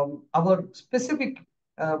our specific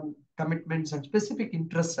commitments and specific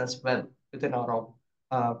interests as well within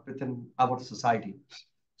our society.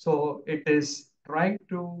 So it is trying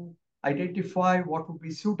to identify what would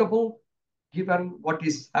be suitable given what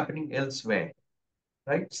is happening elsewhere,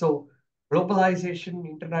 right? So globalization,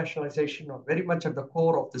 internationalization are very much at the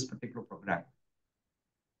core of this particular program.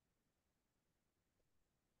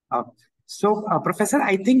 Professor,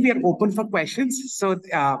 I think we are open for questions. So,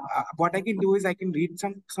 what I can do is I can read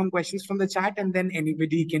some questions from the chat, and then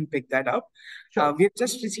anybody can pick that up. Sure. We have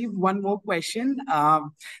just received one more question.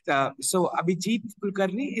 So, Abhijit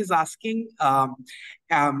Kulkarni is asking,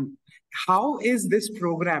 how is this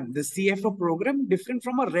program, the CFO program, different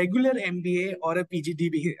from a regular MBA or a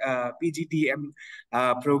PGDM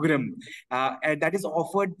program that is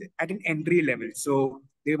offered at an entry level? So,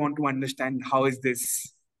 they want to understand how is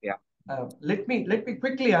this. Yeah. Let me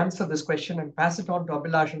quickly answer this question and pass it on to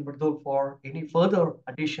Abhilash and Mridul for any further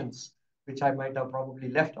additions which I might have probably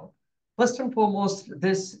left out. First and foremost,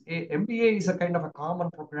 this MBA is a kind of a common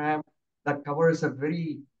program that covers a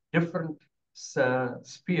very different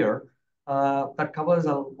sphere that covers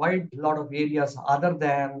a wide lot of areas other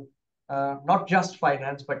than not just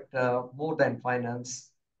finance, but more than finance.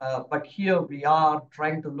 But here we are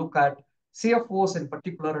trying to look at CFOs in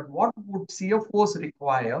particular and what would CFOs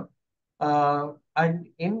require, and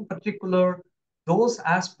in particular, those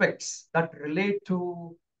aspects that relate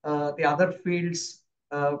to the other fields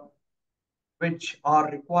which are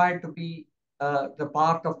required to be the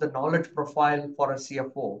part of the knowledge profile for a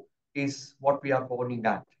CFO is what we are honing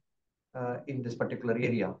at in this particular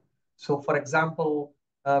area. So, for example,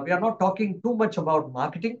 we are not talking too much about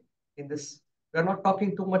marketing in this. We are not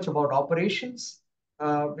talking too much about operations,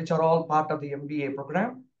 which are all part of the MBA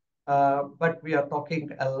program. But we are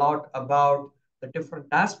talking a lot about the different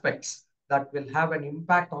aspects that will have an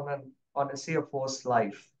impact on a CFO's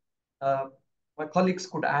life. My colleagues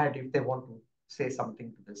could add if they want to say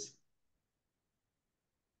something to this.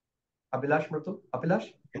 Abhilash, Mritu?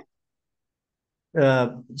 Abhilash?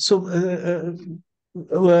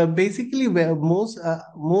 basically, where most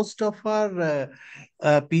of our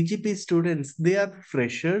PGP students, they are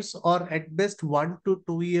freshers or at best 1 to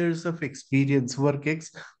 2 years of experience,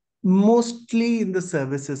 mostly in the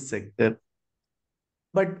services sector.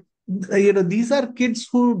 But these are kids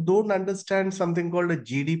who don't understand something called a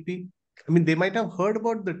GDP. I mean, they might have heard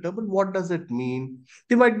about the term, but what does it mean?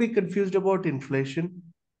 They might be confused about inflation.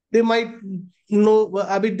 They might know,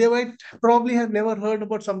 I mean, they might probably have never heard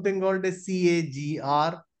about something called a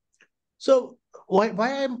CAGR. So why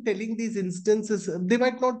I'm telling these instances, they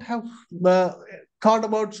might not have uh, thought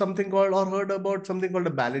about something called or heard about something called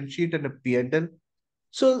a balance sheet and a P&L.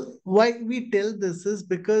 So why we tell this is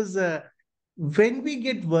because when we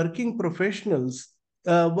get working professionals,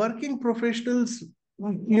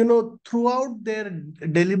 throughout their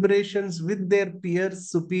deliberations with their peers,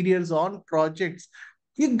 superiors on projects,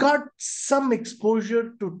 you got some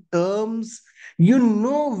exposure to terms,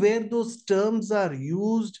 where those terms are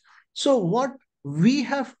used. So what we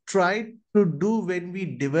have tried to do when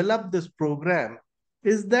we develop this program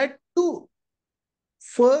is that to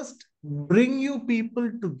first bring you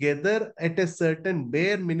people together at a certain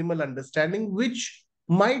bare minimal understanding, which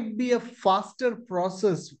might be a faster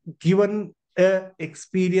process given a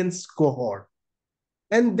experienced cohort,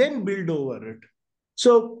 and then build over it.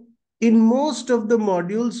 So in most of the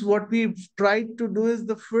modules, what we've tried to do is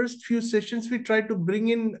the first few sessions, we try to bring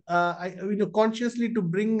in, consciously to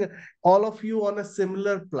bring all of you on a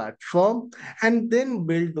similar platform and then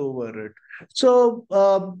build over it. So,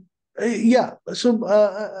 yeah, so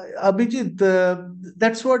Abhijit,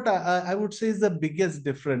 that's what I would say is the biggest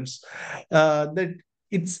difference, that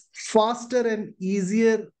it's faster and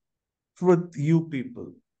easier with you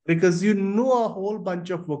people because you know a whole bunch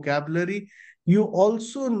of vocabulary. You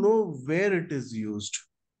also know where it is used.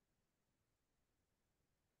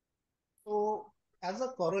 So, as a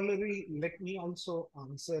corollary, let me also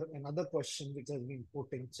answer another question which has been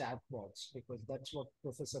put in chat box because that's what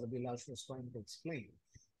Professor Abhilash was trying to explain.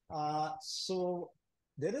 So,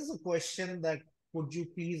 there is a question that could you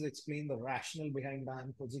please explain the rationale behind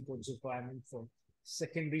the Kozhikode's requirement for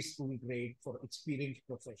secondary school grade for experienced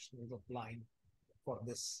professionals applying for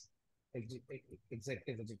this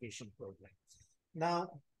executive education program?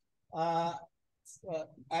 Now, uh,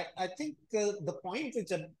 I think the point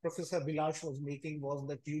which Professor Abhilash was making was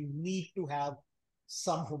that you need to have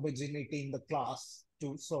some homogeneity in the class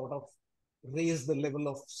to sort of raise the level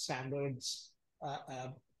of standards,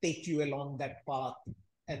 take you along that path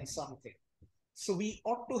and something. So we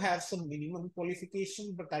ought to have some minimum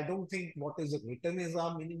qualification, but I don't think what is written is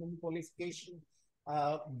our minimum qualification.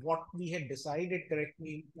 What we had decided, correct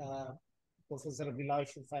me, Professor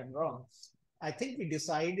Abhilash, if I'm wrong, I think we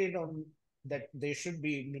decided on that there should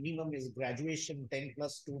be minimum is graduation 10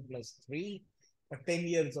 plus 2 plus 3, 10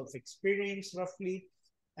 years of experience roughly,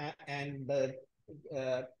 and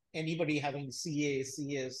anybody having CA,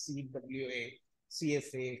 CS, CWA,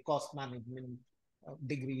 CFA, cost management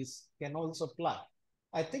degrees can also apply.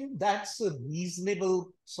 I think that's a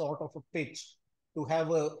reasonable sort of a pitch to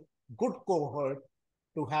have a good cohort,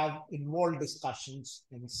 to have involved discussions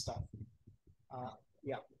and stuff.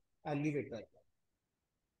 Yeah, I'll leave it there.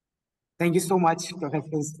 Thank you so much,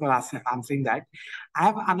 Professor, for answering that. I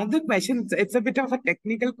have another question. It's a bit of a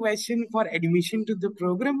technical question for admission to the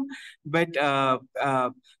program, but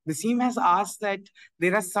the team has asked that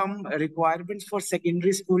there are some requirements for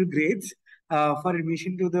secondary school grades for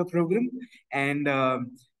admission to the program. And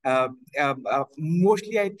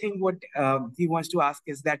mostly, I think what he wants to ask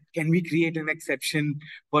is that can we create an exception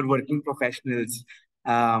for working professionals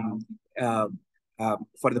um, uh,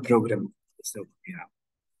 for the program? So, yeah.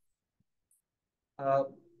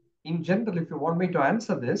 In general, if you want me to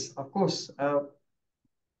answer this, of course,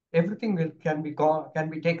 everything can be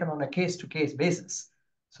taken on a case-to-case basis.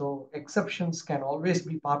 So exceptions can always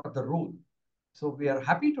be part of the rule. So we are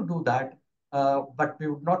happy to do that, but we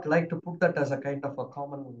would not like to put that as a kind of a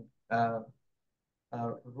common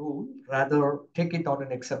rule. Rather, take it on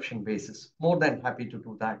an exception basis. More than happy to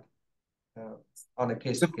do that on a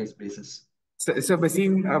case-to-case basis. So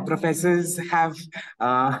Basim, professors have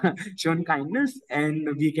shown kindness, and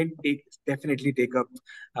we can definitely take up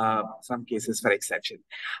some cases for exception.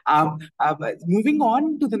 But moving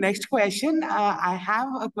on to the next question, I have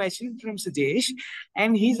a question from Sajesh,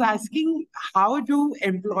 and he's asking, how do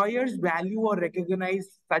employers value or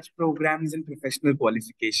recognize such programs in professional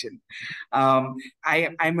qualification?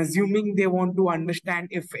 I'm assuming they want to understand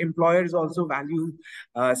if employers also value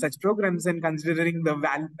such programs, and considering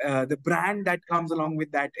the brand that comes along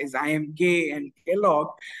with that is IIMK and Kellogg,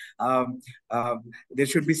 there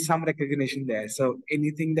should be some recognition there. So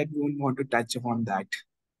anything that you want to touch upon that?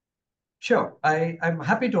 Sure. I'm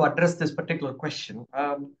happy to address this particular question.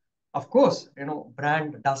 Of course,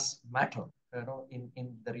 brand does matter,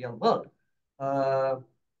 in the real world, to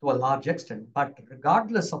a large extent. But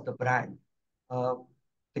regardless of the brand, uh,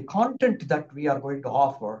 the content that we are going to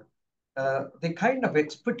offer, the kind of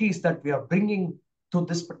expertise that we are bringing to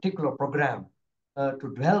this particular program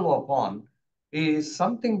to dwell upon is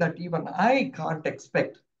something that even I can't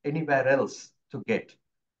expect anywhere else to get.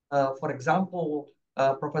 For example,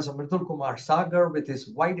 Professor Mridul Kumar Sagar, with his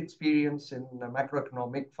wide experience in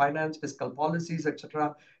macroeconomic, finance, fiscal policies,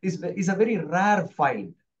 etc., is a very rare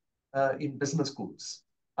find in business schools.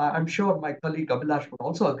 I'm sure my colleague Abhilash would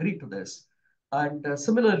also agree to this. And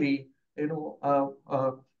similarly,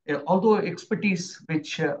 although expertise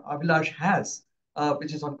which Abhilash has,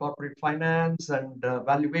 which is on corporate finance and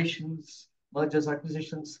valuations, mergers,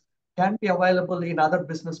 acquisitions, can be available in other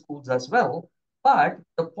business schools as well. But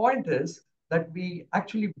the point is that we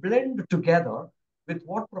actually blend together with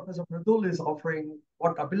what Professor Mridul is offering,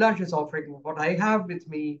 what Abhilash is offering, what I have with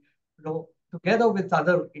me, together with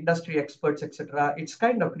other industry experts, etc. It's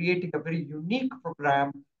kind of creating a very unique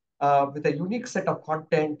program with a unique set of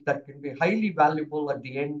content that can be highly valuable at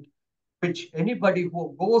the end, which anybody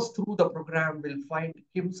who goes through the program will find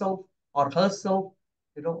himself or herself,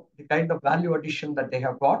 the kind of value addition that they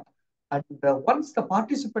have got. And once the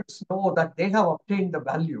participants know that they have obtained the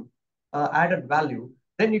value, added value,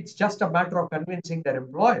 then it's just a matter of convincing their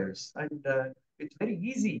employers. And it's very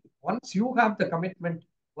easy. Once you have the commitment,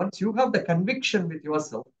 once you have the conviction with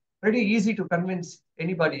yourself, pretty easy to convince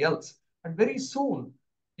anybody else. And very soon,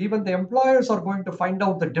 even the employers are going to find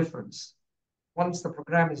out the difference once the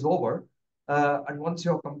program is over, and once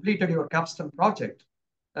you have completed your capstone project.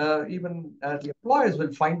 Even the employers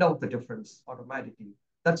will find out the difference automatically.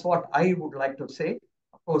 That's what I would like to say.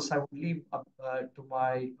 Of course, I would leave up to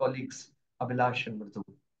my colleagues, Abhilash and Mridul.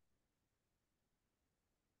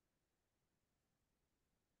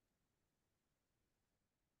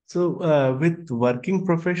 So, with working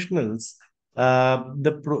professionals,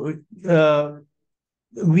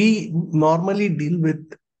 we normally deal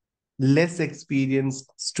with less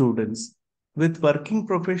experienced students. With working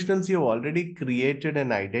professionals, you've already created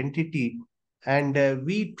an identity, and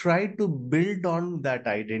we try to build on that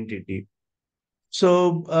identity.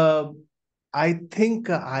 So, I think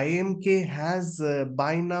IIMK has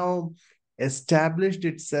by now established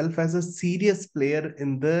itself as a serious player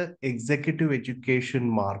in the executive education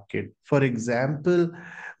market. For example,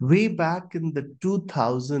 way back in the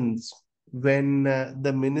 2000s, when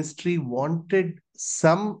the ministry wanted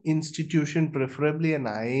some institution, preferably an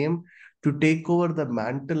IIM, to take over the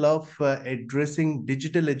mantle of addressing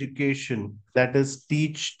digital education, that is,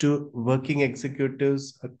 teach to working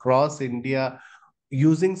executives across India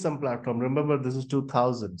using some platform. Remember, this is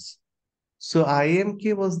 2000s. So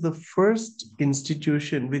IIMK was the first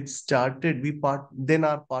institution which started. Then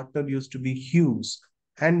our partner used to be Hughes,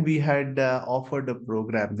 and we had offered a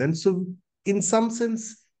program then. So in some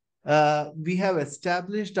sense, we have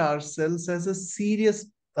established ourselves as a serious,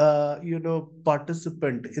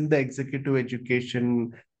 participant in the executive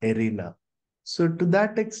education arena. So to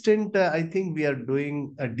that extent, I think we are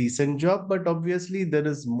doing a decent job, but obviously there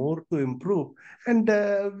is more to improve, and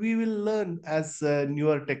we will learn as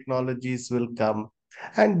newer technologies will come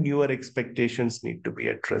and newer expectations need to be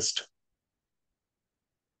addressed.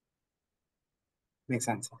 Makes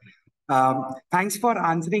sense. Thanks for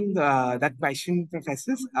answering that question,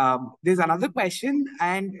 professors. There's another question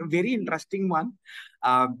and a very interesting one.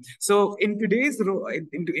 So in today's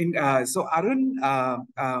so Arun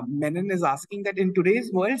Menon is asking that in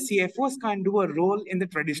today's world, CFOs can't do a role in the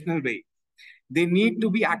traditional way. They need to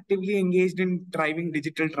be actively engaged in driving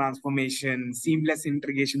digital transformation, seamless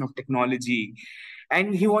integration of technology.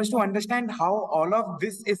 And he wants to understand how all of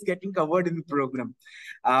this is getting covered in the program.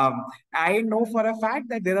 I know for a fact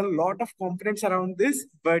that there are a lot of components around this,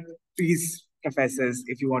 but please, professors,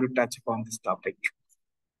 if you want to touch upon this topic.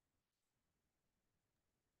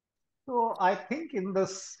 So I think in the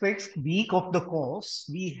 6th week of the course,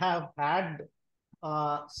 we have had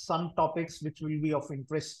some topics which will be of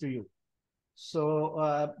interest to you.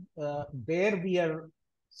 So there we are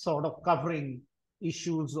sort of covering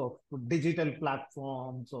issues of digital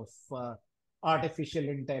platforms, of artificial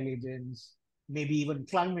intelligence, maybe even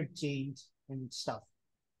climate change and stuff.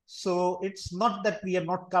 So it's not that we are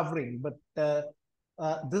not covering, but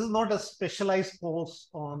this is not a specialized course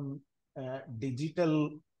on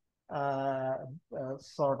digital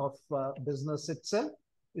sort of business itself.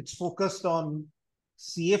 It's focused on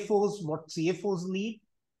CFOs, what CFOs need.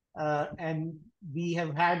 And we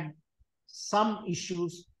have had some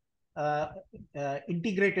issues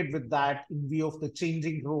integrated with that in view of the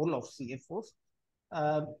changing role of CFOs.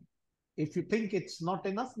 If you think it's not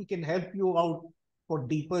enough, we can help you out for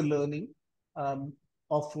deeper learning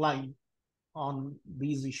offline on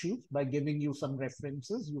these issues by giving you some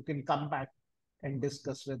references. You can come back and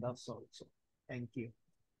discuss with us also. Thank you.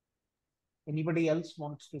 Anybody else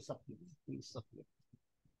wants to supplement? Please supplement.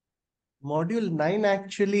 Module 9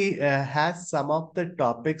 actually has some of the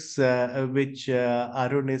topics which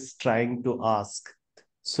Arun is trying to ask.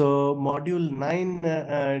 So Module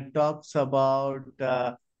 9 talks about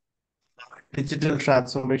digital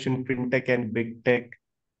transformation, fintech and big tech.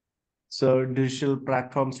 So digital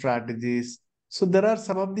platform strategies. So there are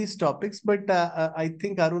some of these topics, but I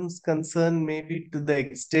think Arun's concern may be to the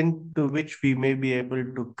extent to which we may be able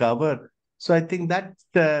to cover. So I think that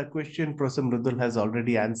question Professor Mridul has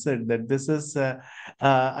already answered, that this is,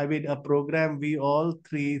 I mean, a program we all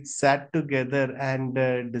three sat together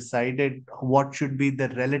and decided what should be the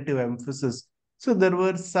relative emphasis. So there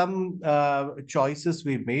were some choices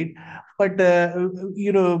we made, but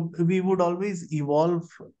we would always evolve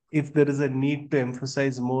if there is a need to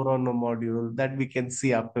emphasize more on a module that we can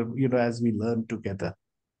see after, as we learn together.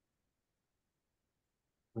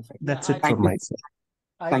 Perfect. That's Yeah, it from my side.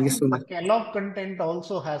 I Thank you think so the much. Kellogg content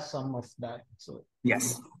also has some of that. So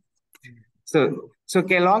Yes. So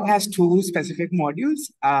Kellogg has two specific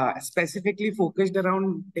modules, specifically focused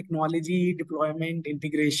around technology, deployment,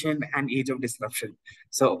 integration, and age of disruption.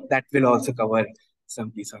 So that will also cover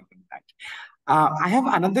some piece of impact. I have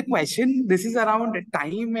another question. This is around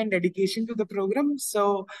time and dedication to the program.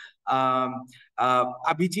 So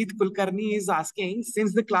Abhijit Kulkarni is asking,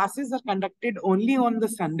 since the classes are conducted only on the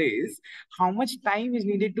Sundays, how much time is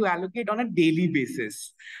needed to allocate on a daily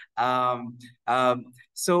basis?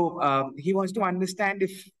 So he wants to understand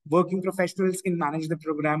if working professionals can manage the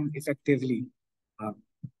program effectively.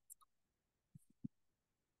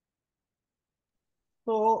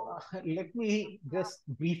 So let me just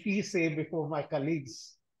briefly say before my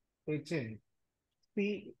colleagues pitch in.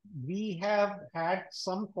 See, we have had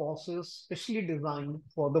some courses specially designed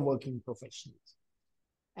for the working professionals.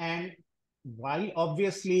 And while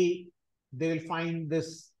obviously they will find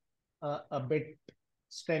this a bit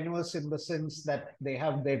strenuous in the sense that they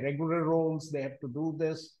have their regular roles, they have to do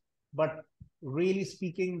this, but really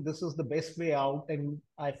speaking, this is the best way out. And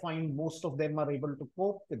I find most of them are able to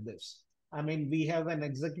cope with this. I mean, we have an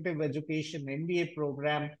executive education MBA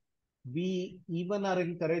program. We even are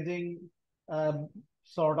encouraging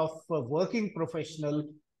sort of a working professional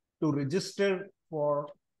to register for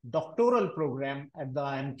doctoral program at the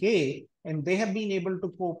IIMK, and they have been able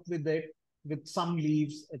to cope with it with some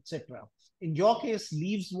leaves, etc. In your case,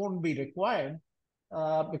 leaves won't be required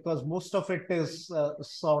because most of it is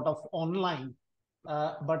sort of online.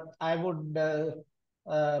 But I would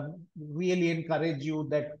really encourage you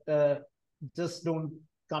that just don't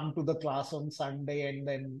come to the class on Sunday and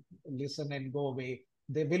then listen and go away.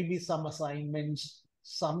 There will be some assignments,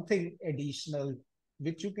 something additional,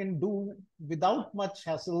 which you can do without much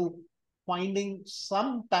hassle, finding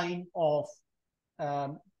some time off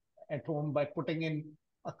at home by putting in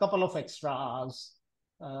a couple of extra hours.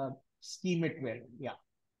 Scheme it well. Yeah.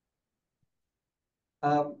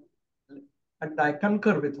 And I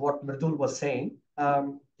concur with what Mridul was saying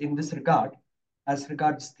in this regard, as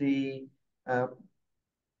regards the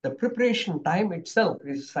preparation time itself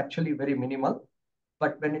is actually very minimal.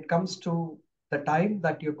 But when it comes to the time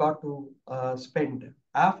that you got to spend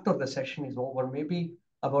after the session is over, maybe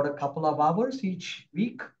about a couple of hours each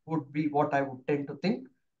week would be what I would tend to think,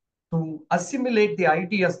 to assimilate the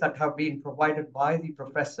ideas that have been provided by the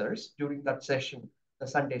professors during that session, the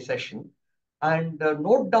Sunday session, and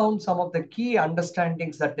note down some of the key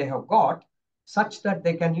understandings that they have got, such that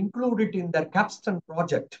they can include it in their capstone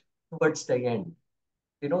project towards the end.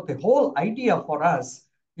 The whole idea for us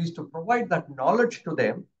is to provide that knowledge to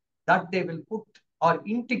them that they will put or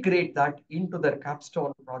integrate that into their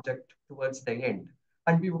capstone project towards the end.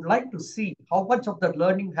 And we would like to see how much of the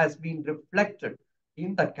learning has been reflected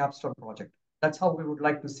in that capstone project. That's how we would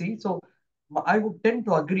like to see. So I would tend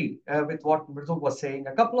to agree with what Mridul was saying.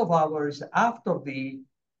 A couple of hours after the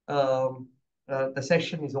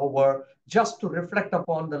session is over, just to reflect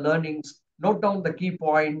upon the learnings, note down the key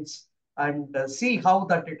points, and see how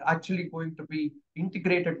that it actually going to be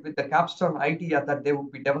integrated with the capstone idea that they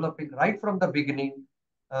would be developing right from the beginning,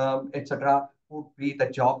 etc., would be the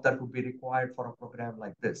job that would be required for a program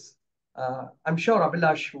like this. I'm sure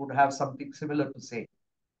Abhilash would have something similar to say.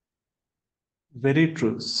 Very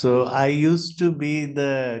true. So I used to be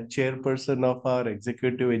the chairperson of our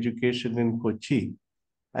executive education in Kochi.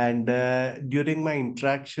 And during my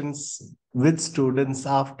interactions with students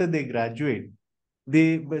after they graduate,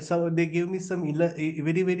 they give me some very,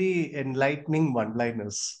 very enlightening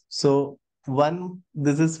one-liners. So one,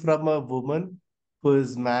 this is from a woman who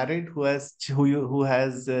is married, who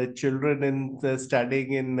has children in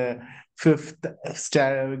studying in fifth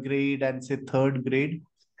grade and say third grade,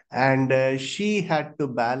 and she had to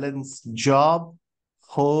balance job,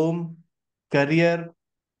 home, career,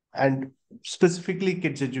 and specifically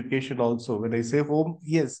kids education also. When I say home,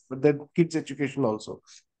 yes, but then kids education also.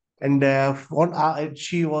 And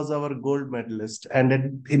she was our gold medalist.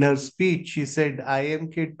 And in her speech, she said,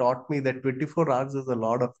 IIMK taught me that 24 hours is a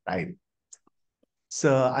lot of time.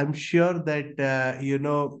 So I'm sure that,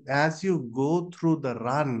 as you go through the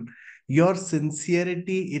run, your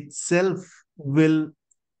sincerity itself will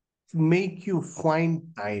make you find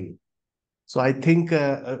time. So I think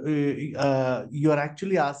you're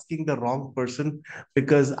actually asking the wrong person,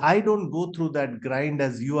 because I don't go through that grind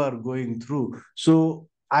as you are going through. So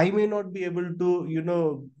I may not be able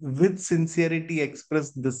to, with sincerity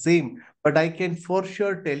express the same, but I can for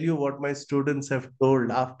sure tell you what my students have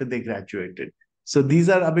told after they graduated. So these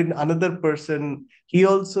are, I mean, another person, he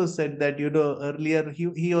also said that, earlier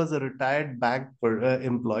he was a retired bank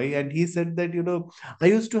employee, and he said that, I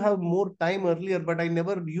used to have more time earlier, but I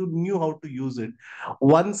never knew how to use it.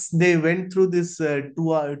 Once they went through this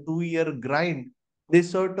 2 year grind, they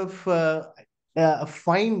sort of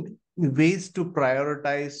find ways to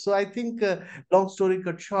prioritize. So I think, long story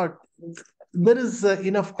cut short, there is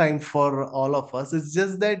enough time for all of us. It's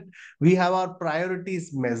just that we have our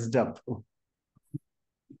priorities messed up.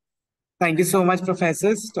 Thank you so much,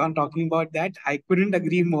 professors, on talking about that. I couldn't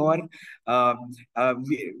agree more.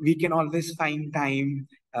 We can always find time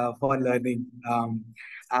for learning.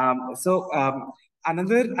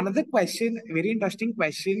 Another question, very interesting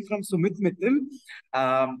question from Sumit Mittal.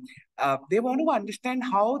 They want to understand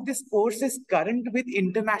how this course is current with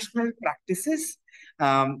international practices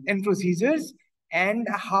and procedures, and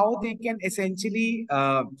how they can essentially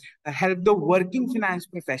help the working finance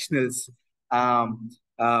professionals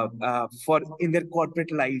for in their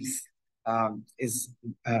corporate lives, is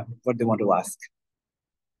what they want to ask.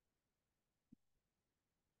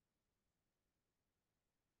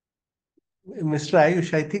 Mr.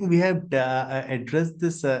 Ayush, I think we have addressed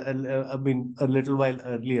this, a little while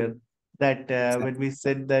earlier, that when we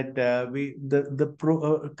said that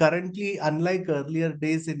currently, unlike earlier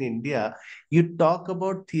days in India, you talk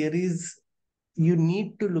about theories, you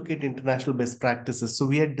need to look at international best practices. So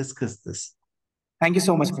we had discussed this. Thank you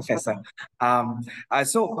so much, Professor.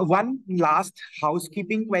 So one last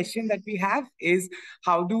housekeeping question that we have is,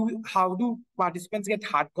 how do participants get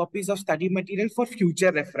hard copies of study material for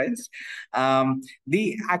future reference?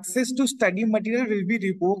 The access to study material will be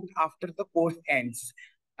revoked after the course ends.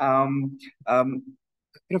 Um, um,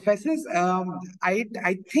 Professors, I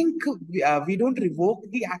think we don't revoke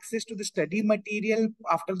the access to the study material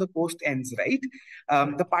after the course ends, right?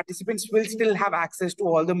 The participants will still have access to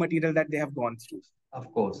all the material that they have gone through.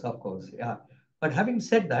 Of course, yeah. But having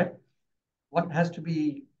said that, one has to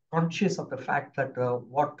be conscious of the fact that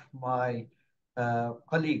what my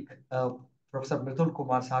colleague, Professor Mridul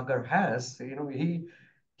Kumar Sagar has,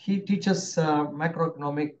 he teaches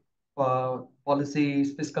macroeconomic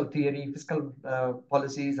policies, fiscal theory, fiscal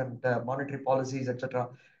policies, and monetary policies, etc.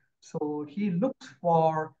 So he looks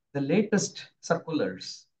for the latest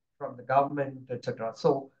circulars from the government, etc.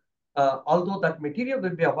 So although that material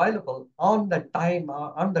will be available on the time,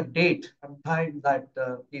 on the date and time that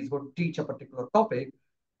he's going to teach a particular topic,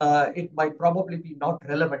 it might probably be not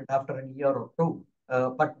relevant after a year or two.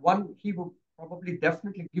 But one, he would probably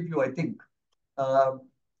definitely give you, I think, uh,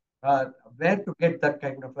 uh, where to get that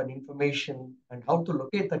kind of an information and how to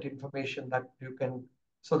locate that information that you can,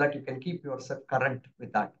 so that you can keep yourself current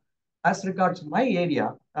with that. As regards my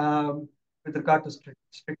area, with regard to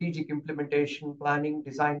strategic implementation, planning,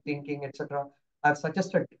 design thinking, etc., I've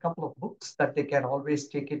suggested a couple of books that they can always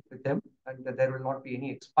take it with them, and that there will not be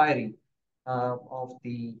any expiry of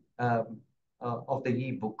the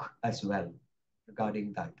e-book as well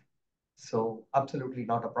regarding that. So absolutely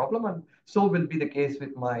not a problem. And so will be the case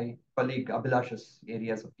with my colleague Abhilash's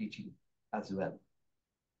areas of teaching as well.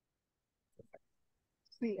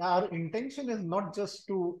 See, our intention is not just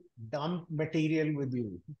to dump material with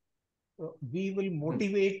you. We will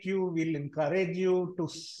motivate you, we'll encourage you to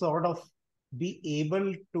sort of be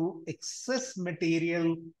able to access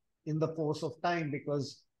material in the course of time,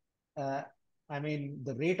 because I mean,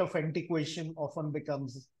 the rate of antiquation often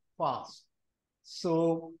becomes fast.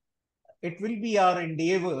 So it will be our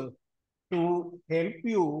endeavor to help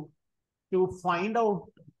you to find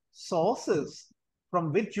out sources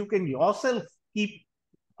from which you can yourself keep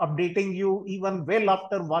updating you even well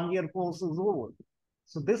after 1 year course is over.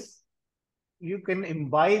 So this you can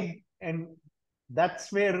imbibe, and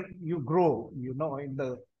that's where you grow, in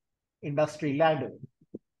the industry ladder.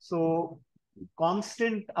 So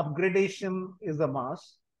constant upgradation is a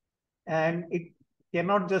must, and it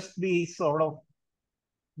cannot just be sort of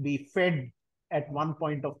be fed at one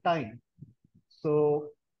point of time. So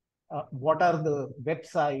what are the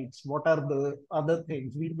websites? What are the other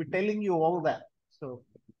things? We'll be telling you all that. So,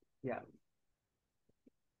 yeah.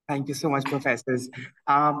 Thank you so much, professors.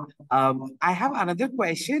 I have another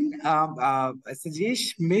question.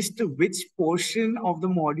 Sajesh missed which portion of the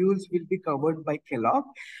modules will be covered by Kellogg.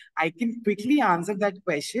 I can quickly answer that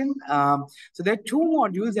question. So there are two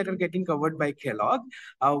modules that are getting covered by Kellogg.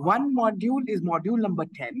 One module is module number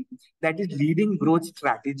 10, that is leading growth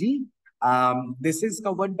strategy. This is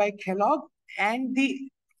covered by Kellogg. And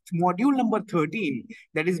the module number 13,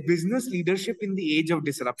 that is business leadership in the age of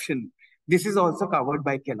disruption. This is also covered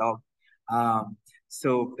by Kellogg.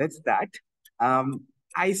 So that's that.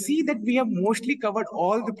 I see that we have mostly covered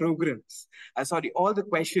all the programs. All the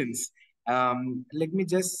questions. Let me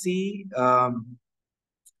just see.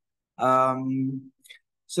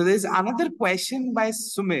 So there's another question by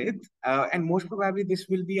Sumit, and most probably this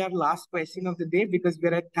will be our last question of the day because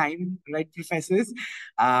we're at time, right, professors?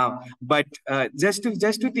 But just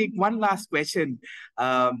to take one last question,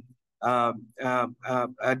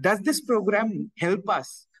 does this program help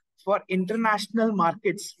us for international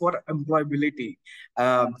markets for employability?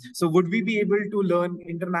 So would we be able to learn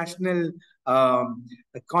international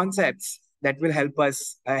concepts that will help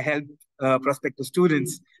us help prospective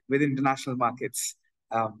students with international markets?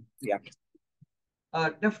 Yeah.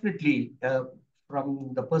 Definitely,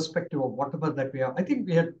 from the perspective of whatever that we are, I think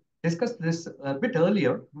we had discussed this a bit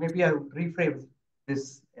earlier. Maybe I would rephrase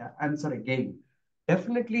this answer again.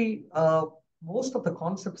 Definitely, most of the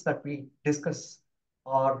concepts that we discuss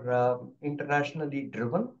are internationally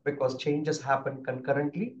driven because changes happen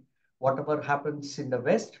concurrently. Whatever happens in the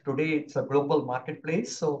West, today it's a global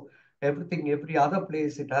marketplace. So everything, every other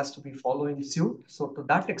place, it has to be following suit. So to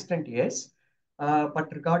that extent, yes. But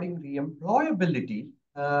regarding the employability,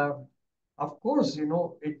 of course,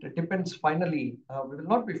 it depends finally. We will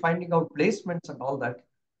not be finding out placements and all that.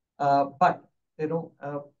 But,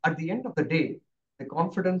 at the end of the day, the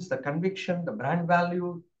confidence, the conviction, the brand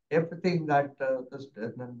value, everything that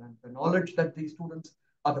the knowledge that these students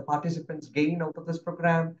or the participants gain out of this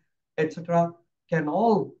program, etc., can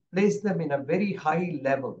all place them in a very high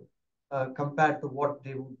level compared to what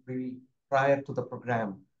they would be prior to the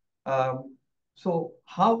program. So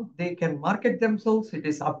how they can market themselves, it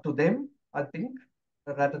is up to them, I think,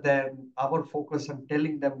 rather than our focus on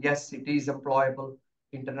telling them, yes, it is employable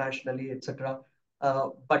internationally, etc.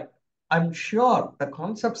 But I'm sure the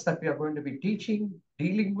concepts that we are going to be teaching,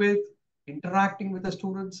 dealing with, interacting with the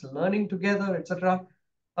students, learning together, etc.,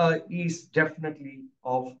 is definitely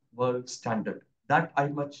of world standard. That I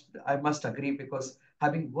must agree, because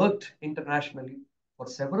having worked internationally for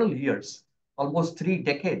several years, almost 3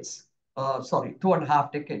 decades,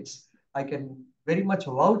 2.5 decades, I can very much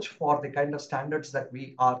vouch for the kind of standards that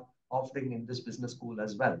we are offering in this business school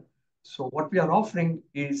as well. So what we are offering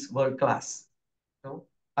is world class.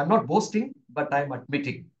 I'm not boasting, but I'm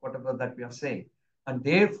admitting whatever that we are saying. And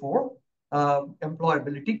therefore,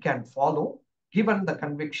 employability can follow, given the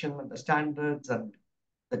conviction and the standards and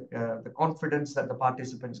the confidence that the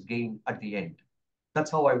participants gain at the end.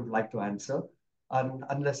 That's how I would like to answer. And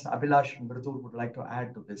unless Abhilash and Mridul would like to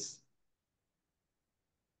add to this.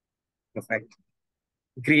 Perfect.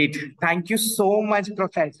 Great. Thank you so much,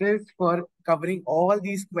 professors, for covering all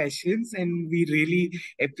these questions, and we really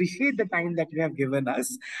appreciate the time that you have given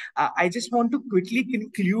us. I just want to quickly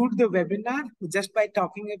conclude the webinar just by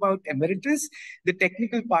talking about Emeritus, the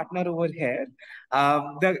technical partner over here.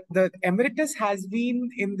 The Emeritus has been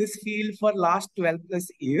in this field for last 12 plus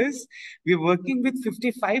years. We're working with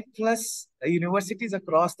 55 plus universities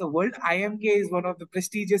across the world. IIMK is one of the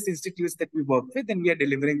prestigious institutes that we work with, and we are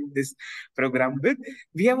delivering this program with.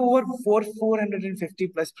 We have over 450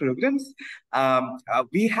 plus programs.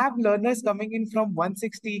 We have learners coming in from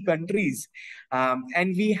 160 countries,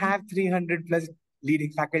 and we have 300 plus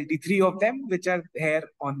leading faculty, 3 of them which are here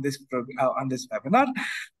on this webinar,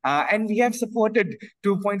 and we have supported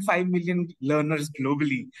 2.5 million learners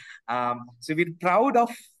globally. So we're proud of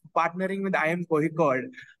partnering with IIM Kozhikode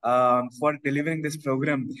for delivering this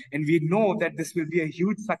program, and we know that this will be a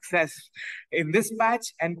huge success in this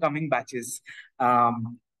batch and coming batches.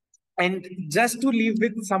 And just to leave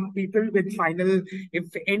with some people with final, if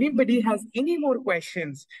anybody has any more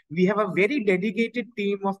questions, we have a very dedicated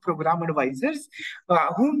team of program advisors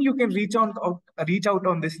whom you can reach out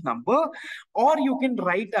on this number, or you can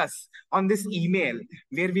write us on this email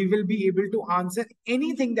where we will be able to answer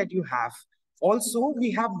anything that you have. Also,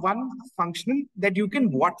 we have one function that you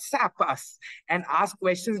can WhatsApp us and ask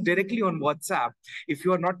questions directly on WhatsApp if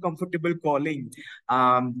you are not comfortable calling.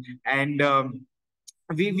 And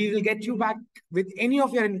we will get you back with any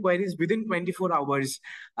of your inquiries within 24 hours.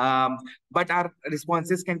 Um, but our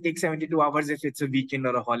responses can take 72 hours if it's a weekend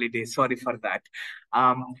or a holiday. Sorry for that.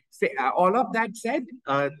 All of that said,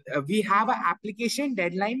 we have an application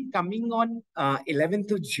deadline coming on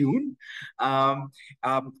 11th of June.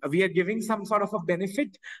 We are giving some sort of a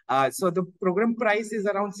benefit. So the program price is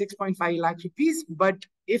around 6.5 lakh rupees. But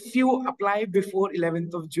if you apply before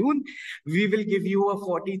 11th of June, we will give you a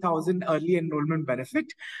 40,000 early enrollment benefit.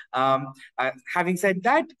 Having said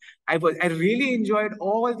that, I really enjoyed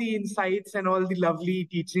all the insights and all the lovely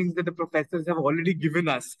teachings that the professors have already given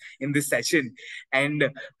us in this session. And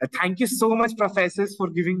thank you so much, professors, for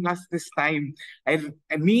giving us this time.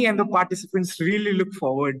 Me and the participants really look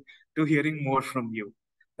forward to hearing more from you.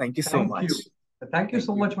 Thank you so much. Thank you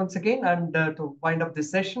so much once again. And to wind up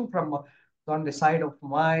this session from on the side of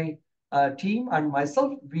my team and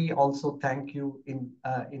myself, we also thank you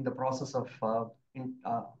in the process of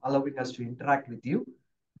allowing us to interact with you.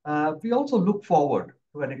 We also look forward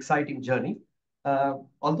to an exciting journey.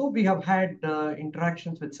 Although we have had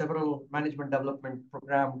interactions with several management development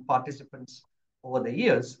program participants over the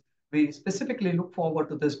years, we specifically look forward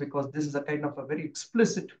to this because this is a kind of a very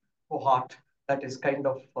explicit cohort that is kind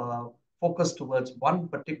of focused towards one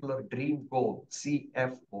particular dream goal,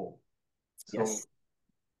 CFO. So, yes.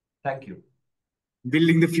 Thank you.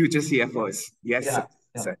 Building the future CFOs. Yes, yeah,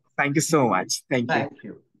 sir. Thank you so much. Thank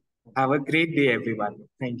you. Have a great day, everyone.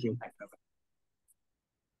 Thank you.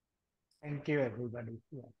 Thank you, everybody.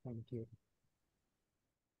 Yeah, thank you.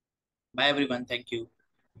 Bye, everyone. Thank you.